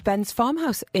Ben of Ben's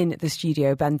Farmhouse in the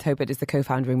studio. Ben Tobit is the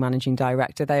co-founder and managing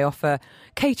director. They offer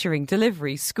catering,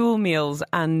 delivery, school meals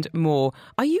and more.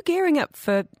 Are you gearing up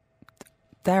for,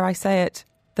 dare I say it,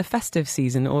 the festive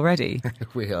season already?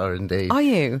 We are indeed. Are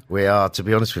you? We are. To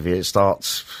be honest with you, it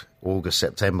starts August,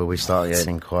 September. We start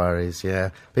getting inquiries.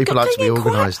 Yeah, people like to be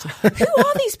organised. Who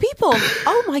are these people?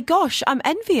 Oh my gosh, I'm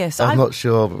envious. I'm not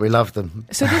sure, but we love them.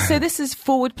 So this is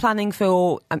forward planning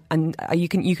for, and you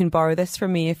can borrow this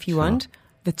from me if you want.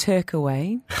 The Turk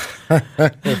away.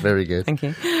 Very good. Thank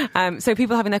you. So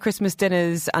people having their Christmas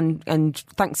dinners and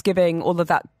Thanksgiving, all of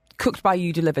that, cooked by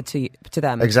you, delivered to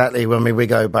them. Exactly. Well, I mean, we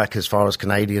go back as far as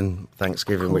Canadian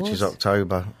Thanksgiving, which is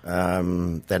October,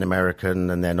 then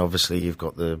American, and then obviously you've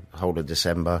got the whole of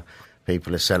December.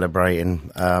 People are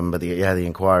celebrating, but the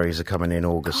inquiries are coming in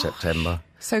August, September.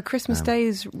 So Christmas Day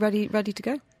is ready to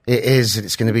go? It is.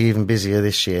 It's going to be even busier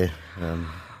this year.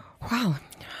 Wow.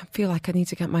 feel like I need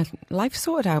to get my life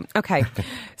sorted out. Okay,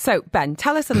 so Ben,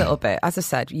 tell us a little bit. As I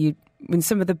said, you in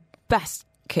some of the best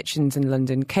kitchens in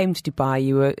London, came to Dubai,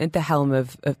 you were at the helm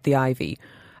of the Ivy,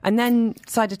 and then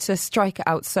decided to strike it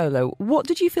out solo. What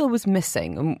did you feel was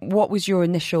missing, and what was your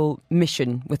initial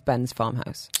mission with Ben's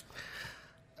Farmhouse?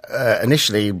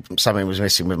 Initially, something was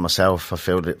missing with myself. I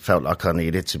felt like I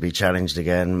needed to be challenged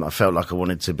again. I felt like I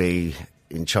wanted to be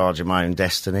in charge of my own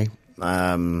destiny.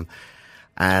 And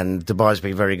Dubai's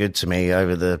been very good to me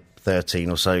over the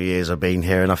 13 or so years I've been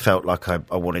here, and I felt like I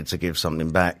wanted to give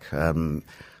something back.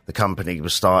 The company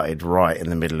was started right in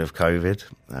the middle of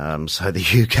COVID, so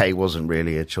the UK wasn't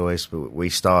really a choice, but we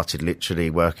started literally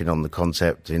working on the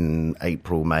concept in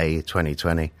April, May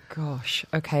 2020. Gosh,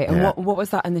 okay. And what was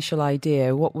that initial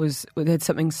idea? Had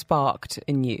something sparked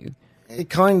in you? It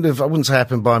kind of, I wouldn't say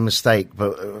happened by mistake,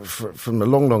 but from a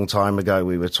long, long time ago,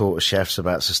 we were taught as chefs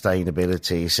about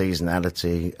sustainability,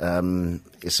 seasonality.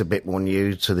 It's a bit more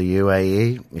new to the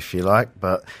UAE, if you like,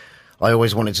 but I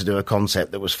always wanted to do a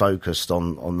concept that was focused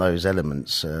on those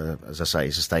elements, as I say,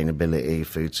 sustainability,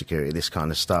 food security, this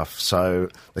kind of stuff. So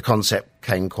the concept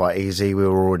came quite easy. We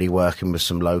were already working with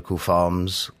some local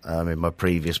farms in my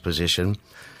previous position.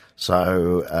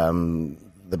 So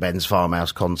the Ben's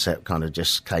Farmhouse concept kind of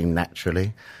just came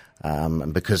naturally.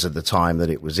 And because of the time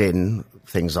that it was in,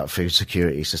 things like food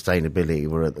security, sustainability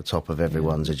were at the top of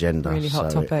everyone's agenda. Really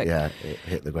hot topic. It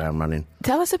hit the ground running.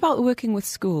 Tell us about working with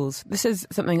schools. This is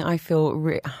something I feel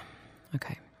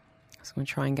okay. So I'm going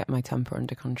to try and get my temper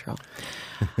under control.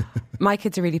 My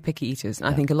kids are really picky eaters, and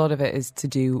I think a lot of it is to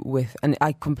do with, and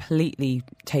I completely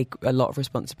take a lot of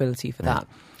responsibility for that.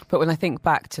 But when I think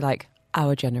back to like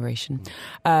our generation,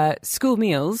 school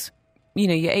meals,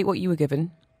 you ate what you were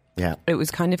given. Yeah. It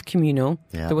was kind of communal.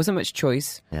 Yeah. There wasn't much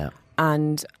choice. Yeah.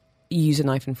 And you use a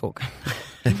knife and fork.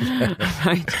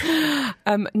 Right.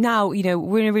 Now,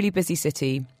 we're in a really busy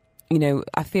city.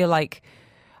 I feel like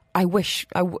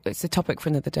it's a topic for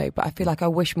another day, but I feel like I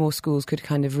wish more schools could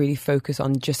kind of really focus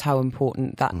on just how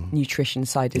important that nutrition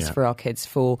side is for our kids,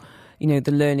 for, the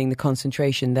learning, the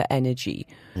concentration, the energy.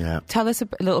 Yeah. Tell us a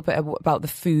little bit about the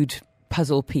food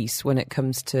puzzle piece when it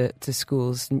comes to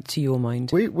schools, to your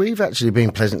mind. We've actually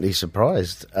been pleasantly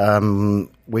surprised.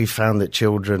 We found that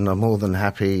children are more than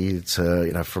happy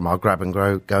to, from our grab and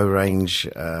go range,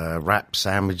 wraps,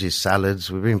 sandwiches,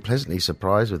 salads. We've been pleasantly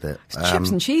surprised with it. It's chips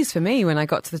and cheese for me when I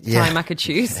got to the time I could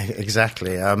choose.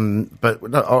 Exactly. But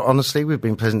no, honestly, we've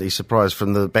been pleasantly surprised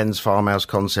from the Ben's Farmhouse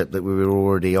concept that we were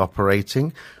already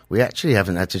operating. We actually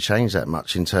haven't had to change that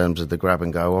much in terms of the grab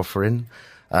and go offering.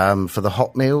 For the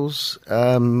hot meals,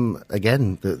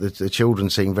 again, the children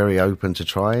seem very open to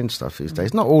trying stuff these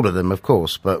days. Not all of them, of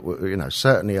course, but,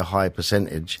 certainly a high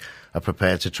percentage are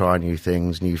prepared to try new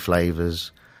things, new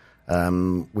flavours,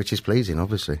 which is pleasing,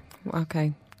 obviously.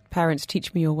 Okay. Parents,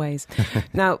 teach me your ways.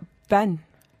 Now, Ben,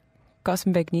 got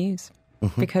some big news.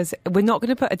 Because we're not going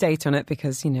to put a date on it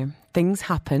because, things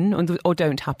happen or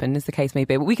don't happen, as the case may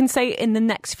be. But we can say in the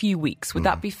next few weeks. Would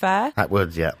that be fair? That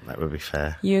would be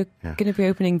fair. You're going to be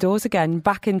opening doors again,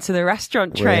 back into the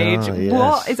restaurant trade. Yes.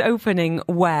 What is opening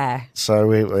where?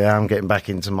 So I'm getting back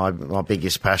into my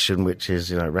biggest passion, which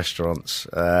is, restaurants.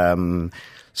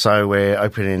 So we're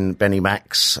opening Benny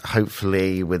Mac's,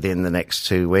 hopefully within the next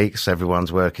 2 weeks.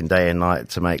 Everyone's working day and night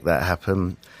to make that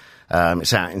happen.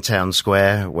 It's out in Town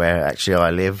Square, where actually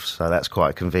I live, so that's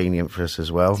quite convenient for us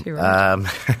as well.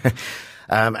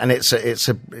 And it's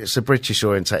a British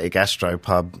orientated gastro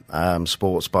pub,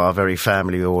 sports bar, very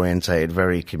family orientated,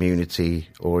 very community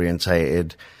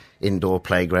orientated, indoor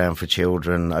playground for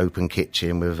children, open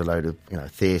kitchen with a load of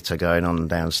theatre going on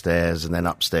downstairs, and then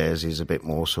upstairs is a bit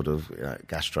more sort of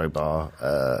gastro bar,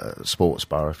 sports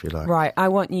bar, if you like. Right. I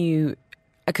want you,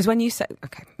 because when you say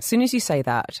as soon as you say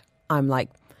that, I'm like,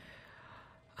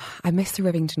 I miss the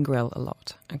Rivington Grill a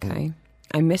lot, okay?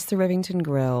 I miss the Rivington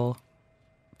Grill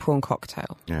prawn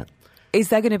cocktail. Yeah. Is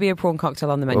there going to be a prawn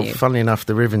cocktail on the menu? Well, funnily enough,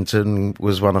 the Rivington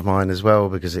was one of mine as well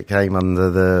because it came under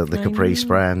the Caprice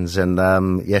brands.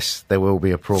 And yes, there will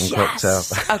be a prawn cocktail.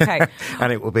 Okay.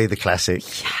 And it will be the classic.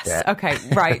 Yes. Yeah. Okay.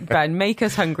 Right, Ben, make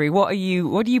us hungry. What are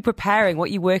you preparing? What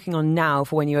are you working on now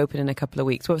for when you open in a couple of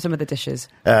weeks? What are some of the dishes?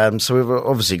 So we've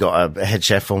obviously got a head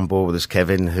chef on board with us,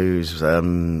 Kevin, who's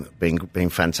been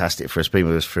fantastic for us, been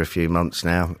with us for a few months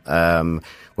now.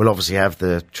 We'll obviously have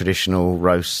the traditional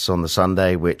roasts on the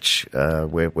Sunday, which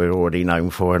we're already known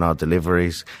for in our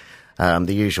deliveries.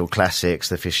 The usual classics,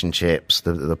 the fish and chips,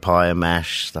 the pie and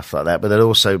mash, stuff like that. But there'll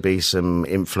also be some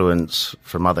influence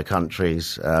from other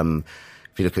countries.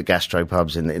 If you look at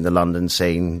gastropubs in the London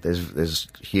scene, there's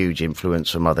huge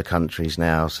influence from other countries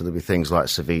now. So there'll be things like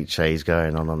ceviches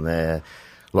going on there.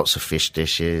 lots of fish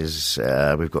dishes.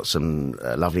 We've got some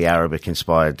lovely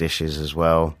Arabic-inspired dishes as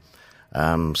well.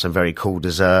 Some very cool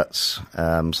desserts.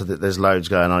 So that there's loads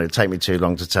going on. It'd take me too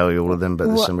long to tell you all of them, but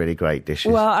there's some really great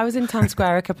dishes. Well, I was in Town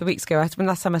Square a couple of weeks ago. When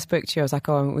last time I spoke to you, I was like,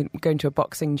 I'm going to a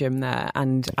boxing gym there,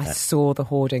 and I saw the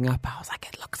hoarding up. I was like,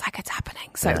 it looks like it's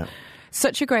happening. So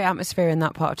such a great atmosphere in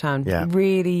that part of town. Yeah.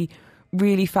 Really,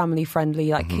 really family friendly.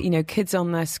 Like, kids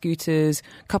on their scooters,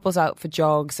 couples out for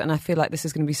jogs. And I feel like this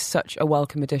is going to be such a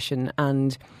welcome addition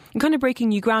and kind of breaking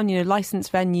new ground,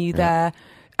 licensed venue there.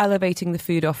 Elevating the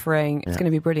food offering. It's going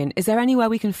to be brilliant. Is there anywhere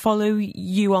we can follow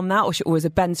you on that, or is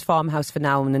it Ben's Farmhouse for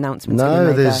now and announcements?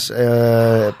 No, there's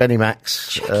Benny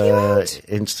Mac's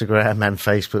Instagram and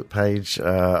Facebook page.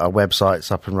 Our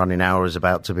website's up and running now, or is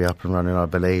about to be up and running, I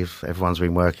believe. Everyone's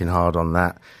been working hard on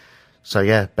that. So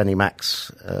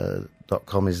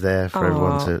bennymacs.com is there for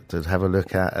everyone to have a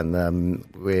look at, and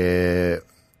we're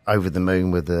over the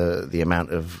moon with the amount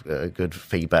of good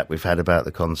feedback we've had about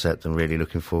the concept, and really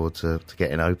looking forward to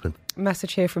getting open.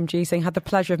 Message here from G saying, had the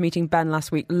pleasure of meeting Ben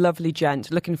last week. Lovely gent.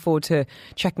 Looking forward to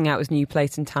checking out his new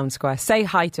place in Town Square. Say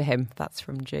hi to him. That's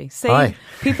from G. Hi.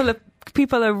 People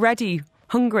are ready,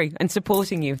 hungry and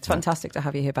supporting you. It's fantastic to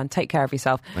have you here, Ben. Take care of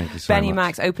yourself. Thank you so Benny much.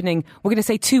 Mac's opening, we're going to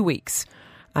say 2 weeks.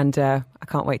 And I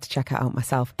can't wait to check it out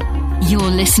myself. You're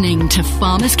listening to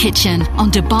Farmer's Kitchen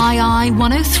on Dubai Eye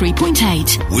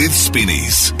 103.8. With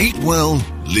Spinneys. Eat well,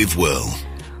 live well.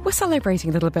 We're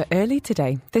celebrating a little bit early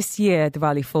today. This year,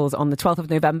 Diwali falls on the 12th of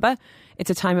November.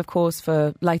 It's a time, of course,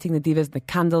 for lighting the divas and the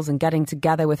candles and getting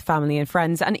together with family and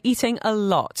friends and eating a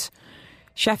lot.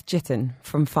 Chef Jitin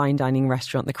from fine dining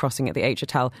restaurant The Crossing at the H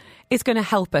Hotel is going to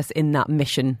help us in that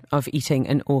mission of eating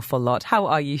an awful lot. How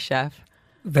are you, Chef?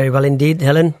 Very well indeed,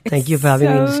 Helen. Thank you for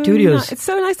having me in the studios. It's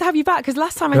so nice to have you back, because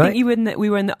last time I think we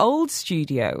were in the old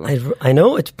studio. I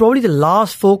know. It's probably the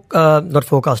last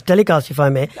telecast, if I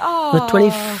may.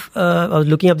 I was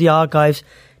looking up the archives,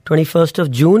 21st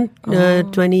of June,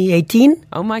 2018.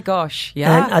 Oh my gosh,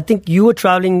 yeah. And I think you were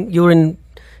traveling, you were in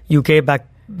UK back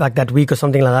that week or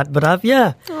something like that. But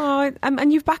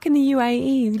and you're back in the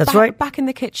UAE. That's right. Back in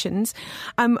the kitchens.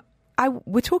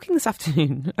 We're talking this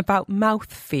afternoon about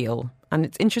mouthfeel. And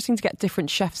it's interesting to get different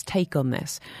chefs' take on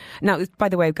this. Now, by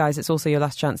the way, guys, it's also your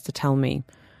last chance to tell me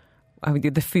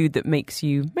the food that makes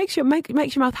your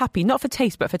mouth happy, not for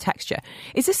taste, but for texture.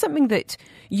 Is this something that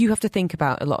you have to think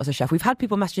about a lot as a chef? We've had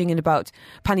people messaging in about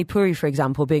pani puri, for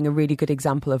example, being a really good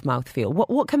example of mouthfeel.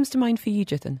 What comes to mind for you,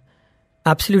 Jitin?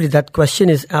 Absolutely. That question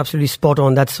is absolutely spot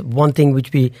on. That's one thing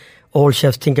which we all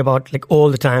chefs think about like all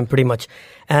the time, pretty much.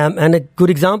 And a good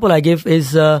example I give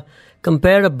is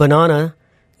compare a banana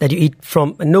that you eat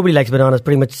from, and nobody likes bananas,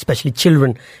 pretty much, especially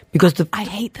children, because I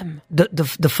hate them.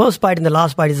 The first bite and the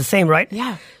last bite is the same, right?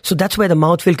 Yeah. So that's where the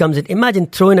mouthfeel comes in. Imagine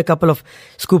throwing a couple of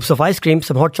scoops of ice cream,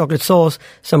 some hot chocolate sauce,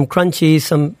 some crunchies,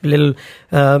 some little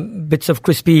bits of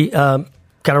crispy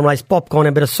caramelized popcorn,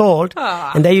 a bit of salt,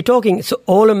 and there you're talking. So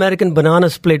all American banana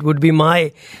split would be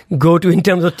my go-to in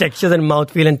terms of textures and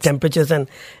mouthfeel and temperatures and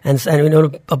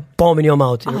a bomb in your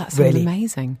mouth. That's really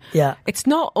amazing. Yeah, it's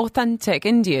not authentic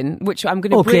Indian, which I'm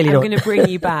going to bring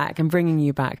you back. I'm bringing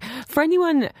you back. For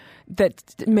anyone that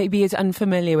maybe is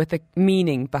unfamiliar with the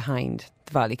meaning behind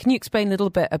Diwali, can you explain a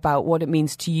little bit about what it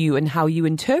means to you and how you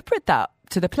interpret that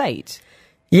to the plate?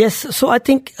 Yes, so I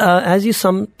think as you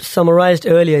summarized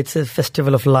earlier, it's a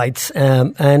festival of lights,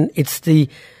 and it's the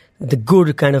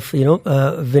good kind of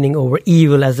winning over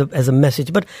evil as a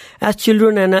message. But as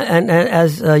children and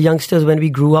as youngsters, when we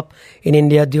grew up in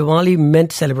India, Diwali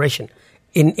meant celebration.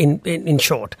 In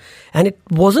short, and it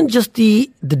wasn't just the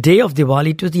day of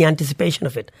Diwali; it was the anticipation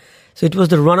of it. So it was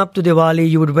the run up to Diwali.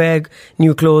 You would wear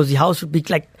new clothes. The house would be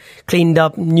like cleaned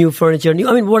up, new furniture,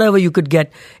 whatever you could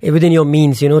get within your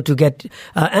means, to get.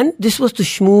 And this was to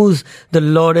schmooze the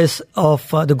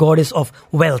the goddess of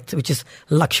wealth, which is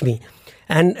Lakshmi.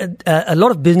 And a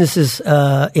lot of businesses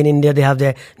in India, they have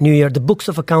their New Year. The books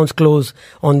of accounts close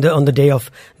on the day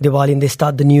of Diwali, and they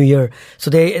start the New Year. So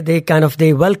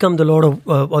they welcome the Lord of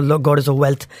or Goddess of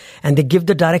Wealth, and they give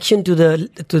the direction to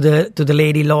the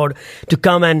Lady Lord to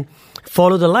come and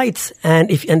follow the lights, and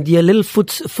the little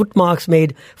footprints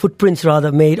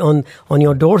made on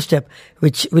your doorstep,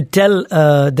 which would tell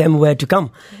them where to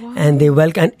come. Wow. And they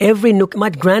welcome, and every nook. My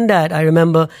granddad, I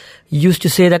remember, used to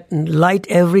say that light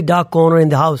every dark corner in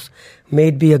the house, may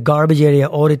it be a garbage area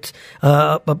or it's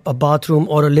a bathroom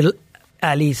or a little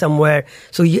alley somewhere.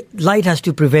 So light has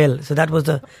to prevail. So that was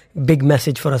the big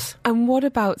message for us. And what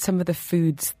about some of the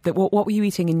foods that what were you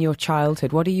eating in your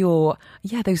childhood? What are your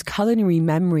those culinary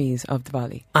memories of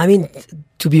Diwali? I mean,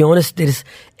 to be honest, there is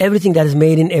everything that is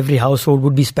made in every household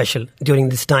would be special during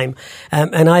this time.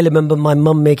 And I remember my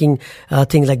mum making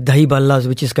things like dahi ballas,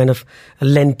 which is kind of a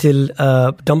lentil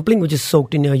dumpling, which is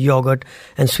soaked in yogurt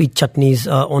and sweet chutneys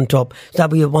on top. So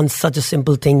that was such a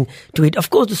simple thing to eat.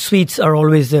 Of course, the sweets are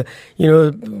always,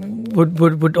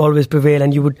 would always prevail,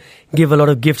 and you would give a lot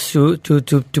of gifts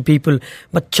to people.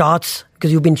 But chaats,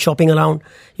 because you've been shopping around,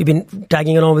 you've been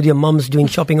tagging along with your mums doing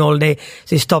shopping all day,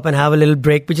 so you stop and have a little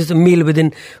break, which is a meal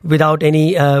without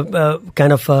any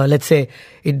let's say,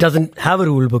 it doesn't have a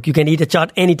rule book. You can eat a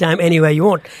chaat anytime, anywhere you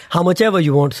want, how much ever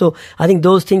you want. So I think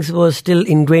those things were still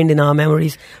ingrained in our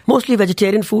memories. Mostly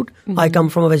vegetarian food. Mm-hmm. I come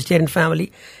from a vegetarian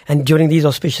family, and during these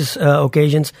auspicious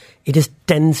occasions, it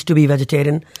tends to be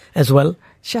vegetarian as well.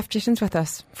 Chef Jitin's with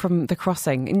us from The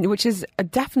Crossing, which is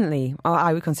definitely,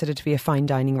 I would consider to be a fine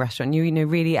dining restaurant. You know,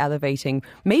 really elevating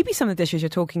maybe some of the dishes you're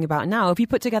talking about now. Have you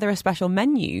put together a special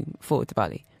menu for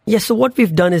Diwali? Yes, so what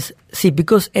we've done is,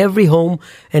 because every home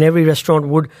and every restaurant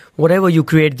whatever you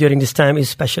create during this time is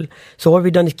special. So what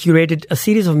we've done is curated a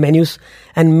series of menus,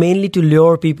 and mainly to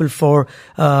lure people for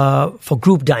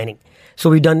group dining. So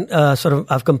we've done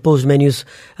I've composed menus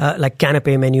like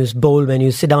canapé menus, bowl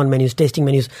menus, sit-down menus, tasting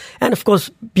menus, and of course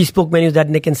bespoke menus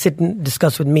that they can sit and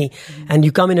discuss with me. Mm-hmm. And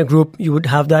you come in a group, you would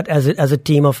have that as a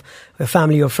team of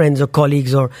family or friends or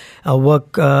colleagues or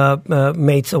work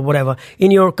mates or whatever, in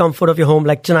your comfort of your home.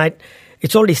 Like tonight,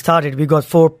 it's already started. We got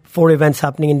four events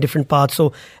happening in different parts.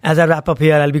 So as I wrap up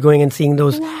here, I'll be going and seeing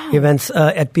those events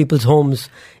at people's homes,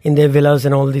 in their villas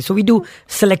and all these. So we do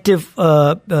selective,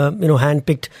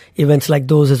 hand-picked events like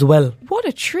those as well. What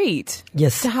a treat!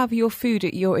 Yes, to have your food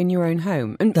in your own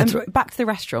home. And right. Back to the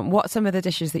restaurant. What are some of the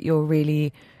dishes that you're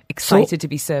really excited to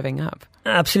be serving up?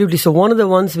 Absolutely. So one of the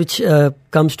ones which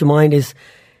comes to mind is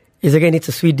again, it's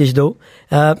a sweet dish though.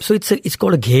 So it's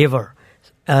called a ghevar.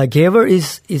 Ghevar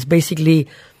is basically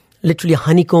literally a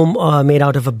honeycomb made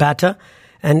out of a batter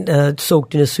and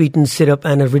soaked in a sweetened syrup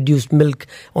and a reduced milk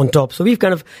on top. So we've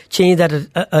kind of changed that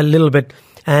a little bit.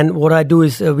 And what I do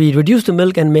is we reduce the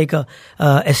milk and make a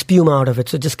espuma out of it.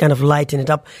 So just kind of lighten it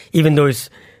up, even though it's,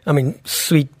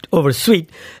 sweet over sweet.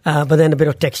 But then a bit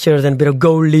of textures and a bit of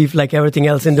gold leaf, like everything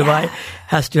else in Dubai,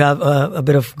 has to have a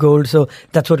bit of gold. So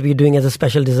that's what we're doing as a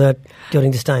special dessert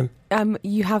during this time.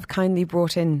 You have kindly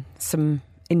brought in some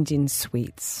Indian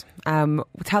sweets.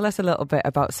 Tell us a little bit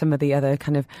about some of the other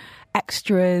kind of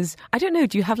extras. I don't know,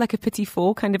 do you have like a petit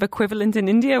four kind of equivalent in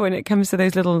India when it comes to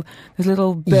those little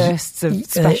bursts of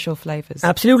special flavours?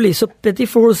 Absolutely. So petit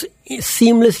fours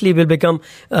seamlessly will become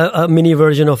a mini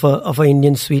version of an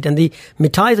Indian sweet, and the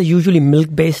mithais are usually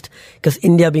milk based, because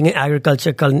India being an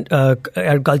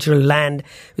agricultural land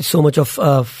with so much of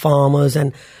farmers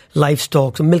and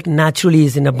livestock, so milk naturally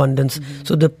is in abundance. Mm-hmm.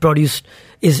 So the produce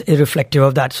is reflective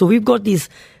of that. So we've got these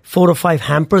 4 or 5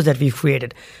 hampers that we've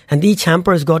created, and each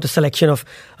hamper has got a selection of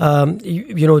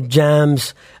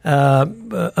jams,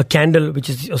 a candle which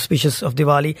is auspicious of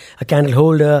Diwali, a candle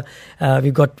holder,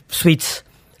 we've got sweets,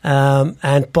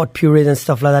 and pot purees and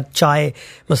stuff like that, chai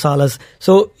masalas.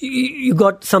 So you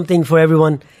got something for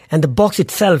everyone. And the box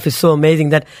itself is so amazing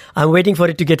that I'm waiting for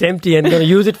it to get empty and going to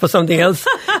use it for something else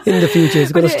in the future.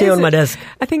 It's going to stay on my desk.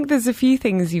 I think there's a few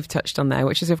things you've touched on there,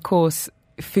 which is, of course,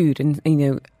 food. And,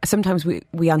 sometimes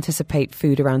we anticipate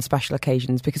food around special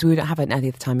occasions because we don't have it any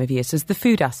other time of year. So there's the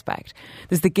food aspect,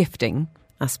 there's the gifting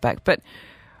aspect. But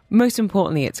most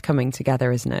importantly, it's coming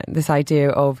together, isn't it? This idea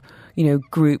of,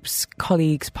 groups,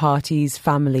 colleagues, parties,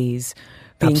 families,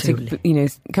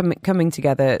 coming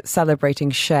together,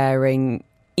 celebrating, sharing,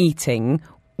 eating.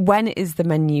 When is the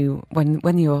menu?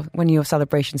 When your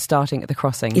celebration starting at the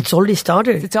Crossing? It's already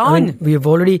started. It's on. We have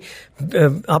already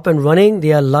up and running.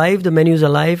 They are live. The menus are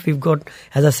live. We've got,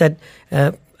 as I said,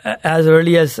 as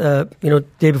early as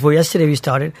day before yesterday we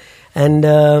started, and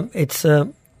it's.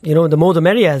 The more the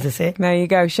merrier, as they say. There you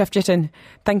go. Chef Jitin,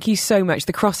 thank you so much.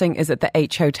 The Crossing is at the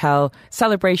H Hotel.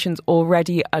 Celebrations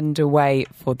already underway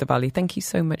for Diwali. Thank you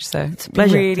so much, sir. It's a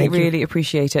pleasure. Really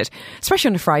appreciate it. Especially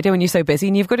on a Friday when you're so busy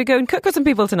and you've got to go and cook for some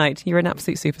people tonight. You're an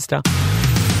absolute superstar.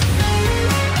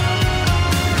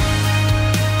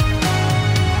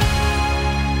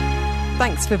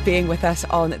 Thanks for being with us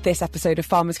on this episode of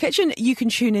Farmer's Kitchen. You can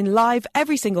tune in live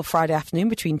every single Friday afternoon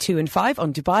between 2 and 5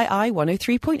 on Dubai Eye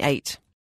 103.8.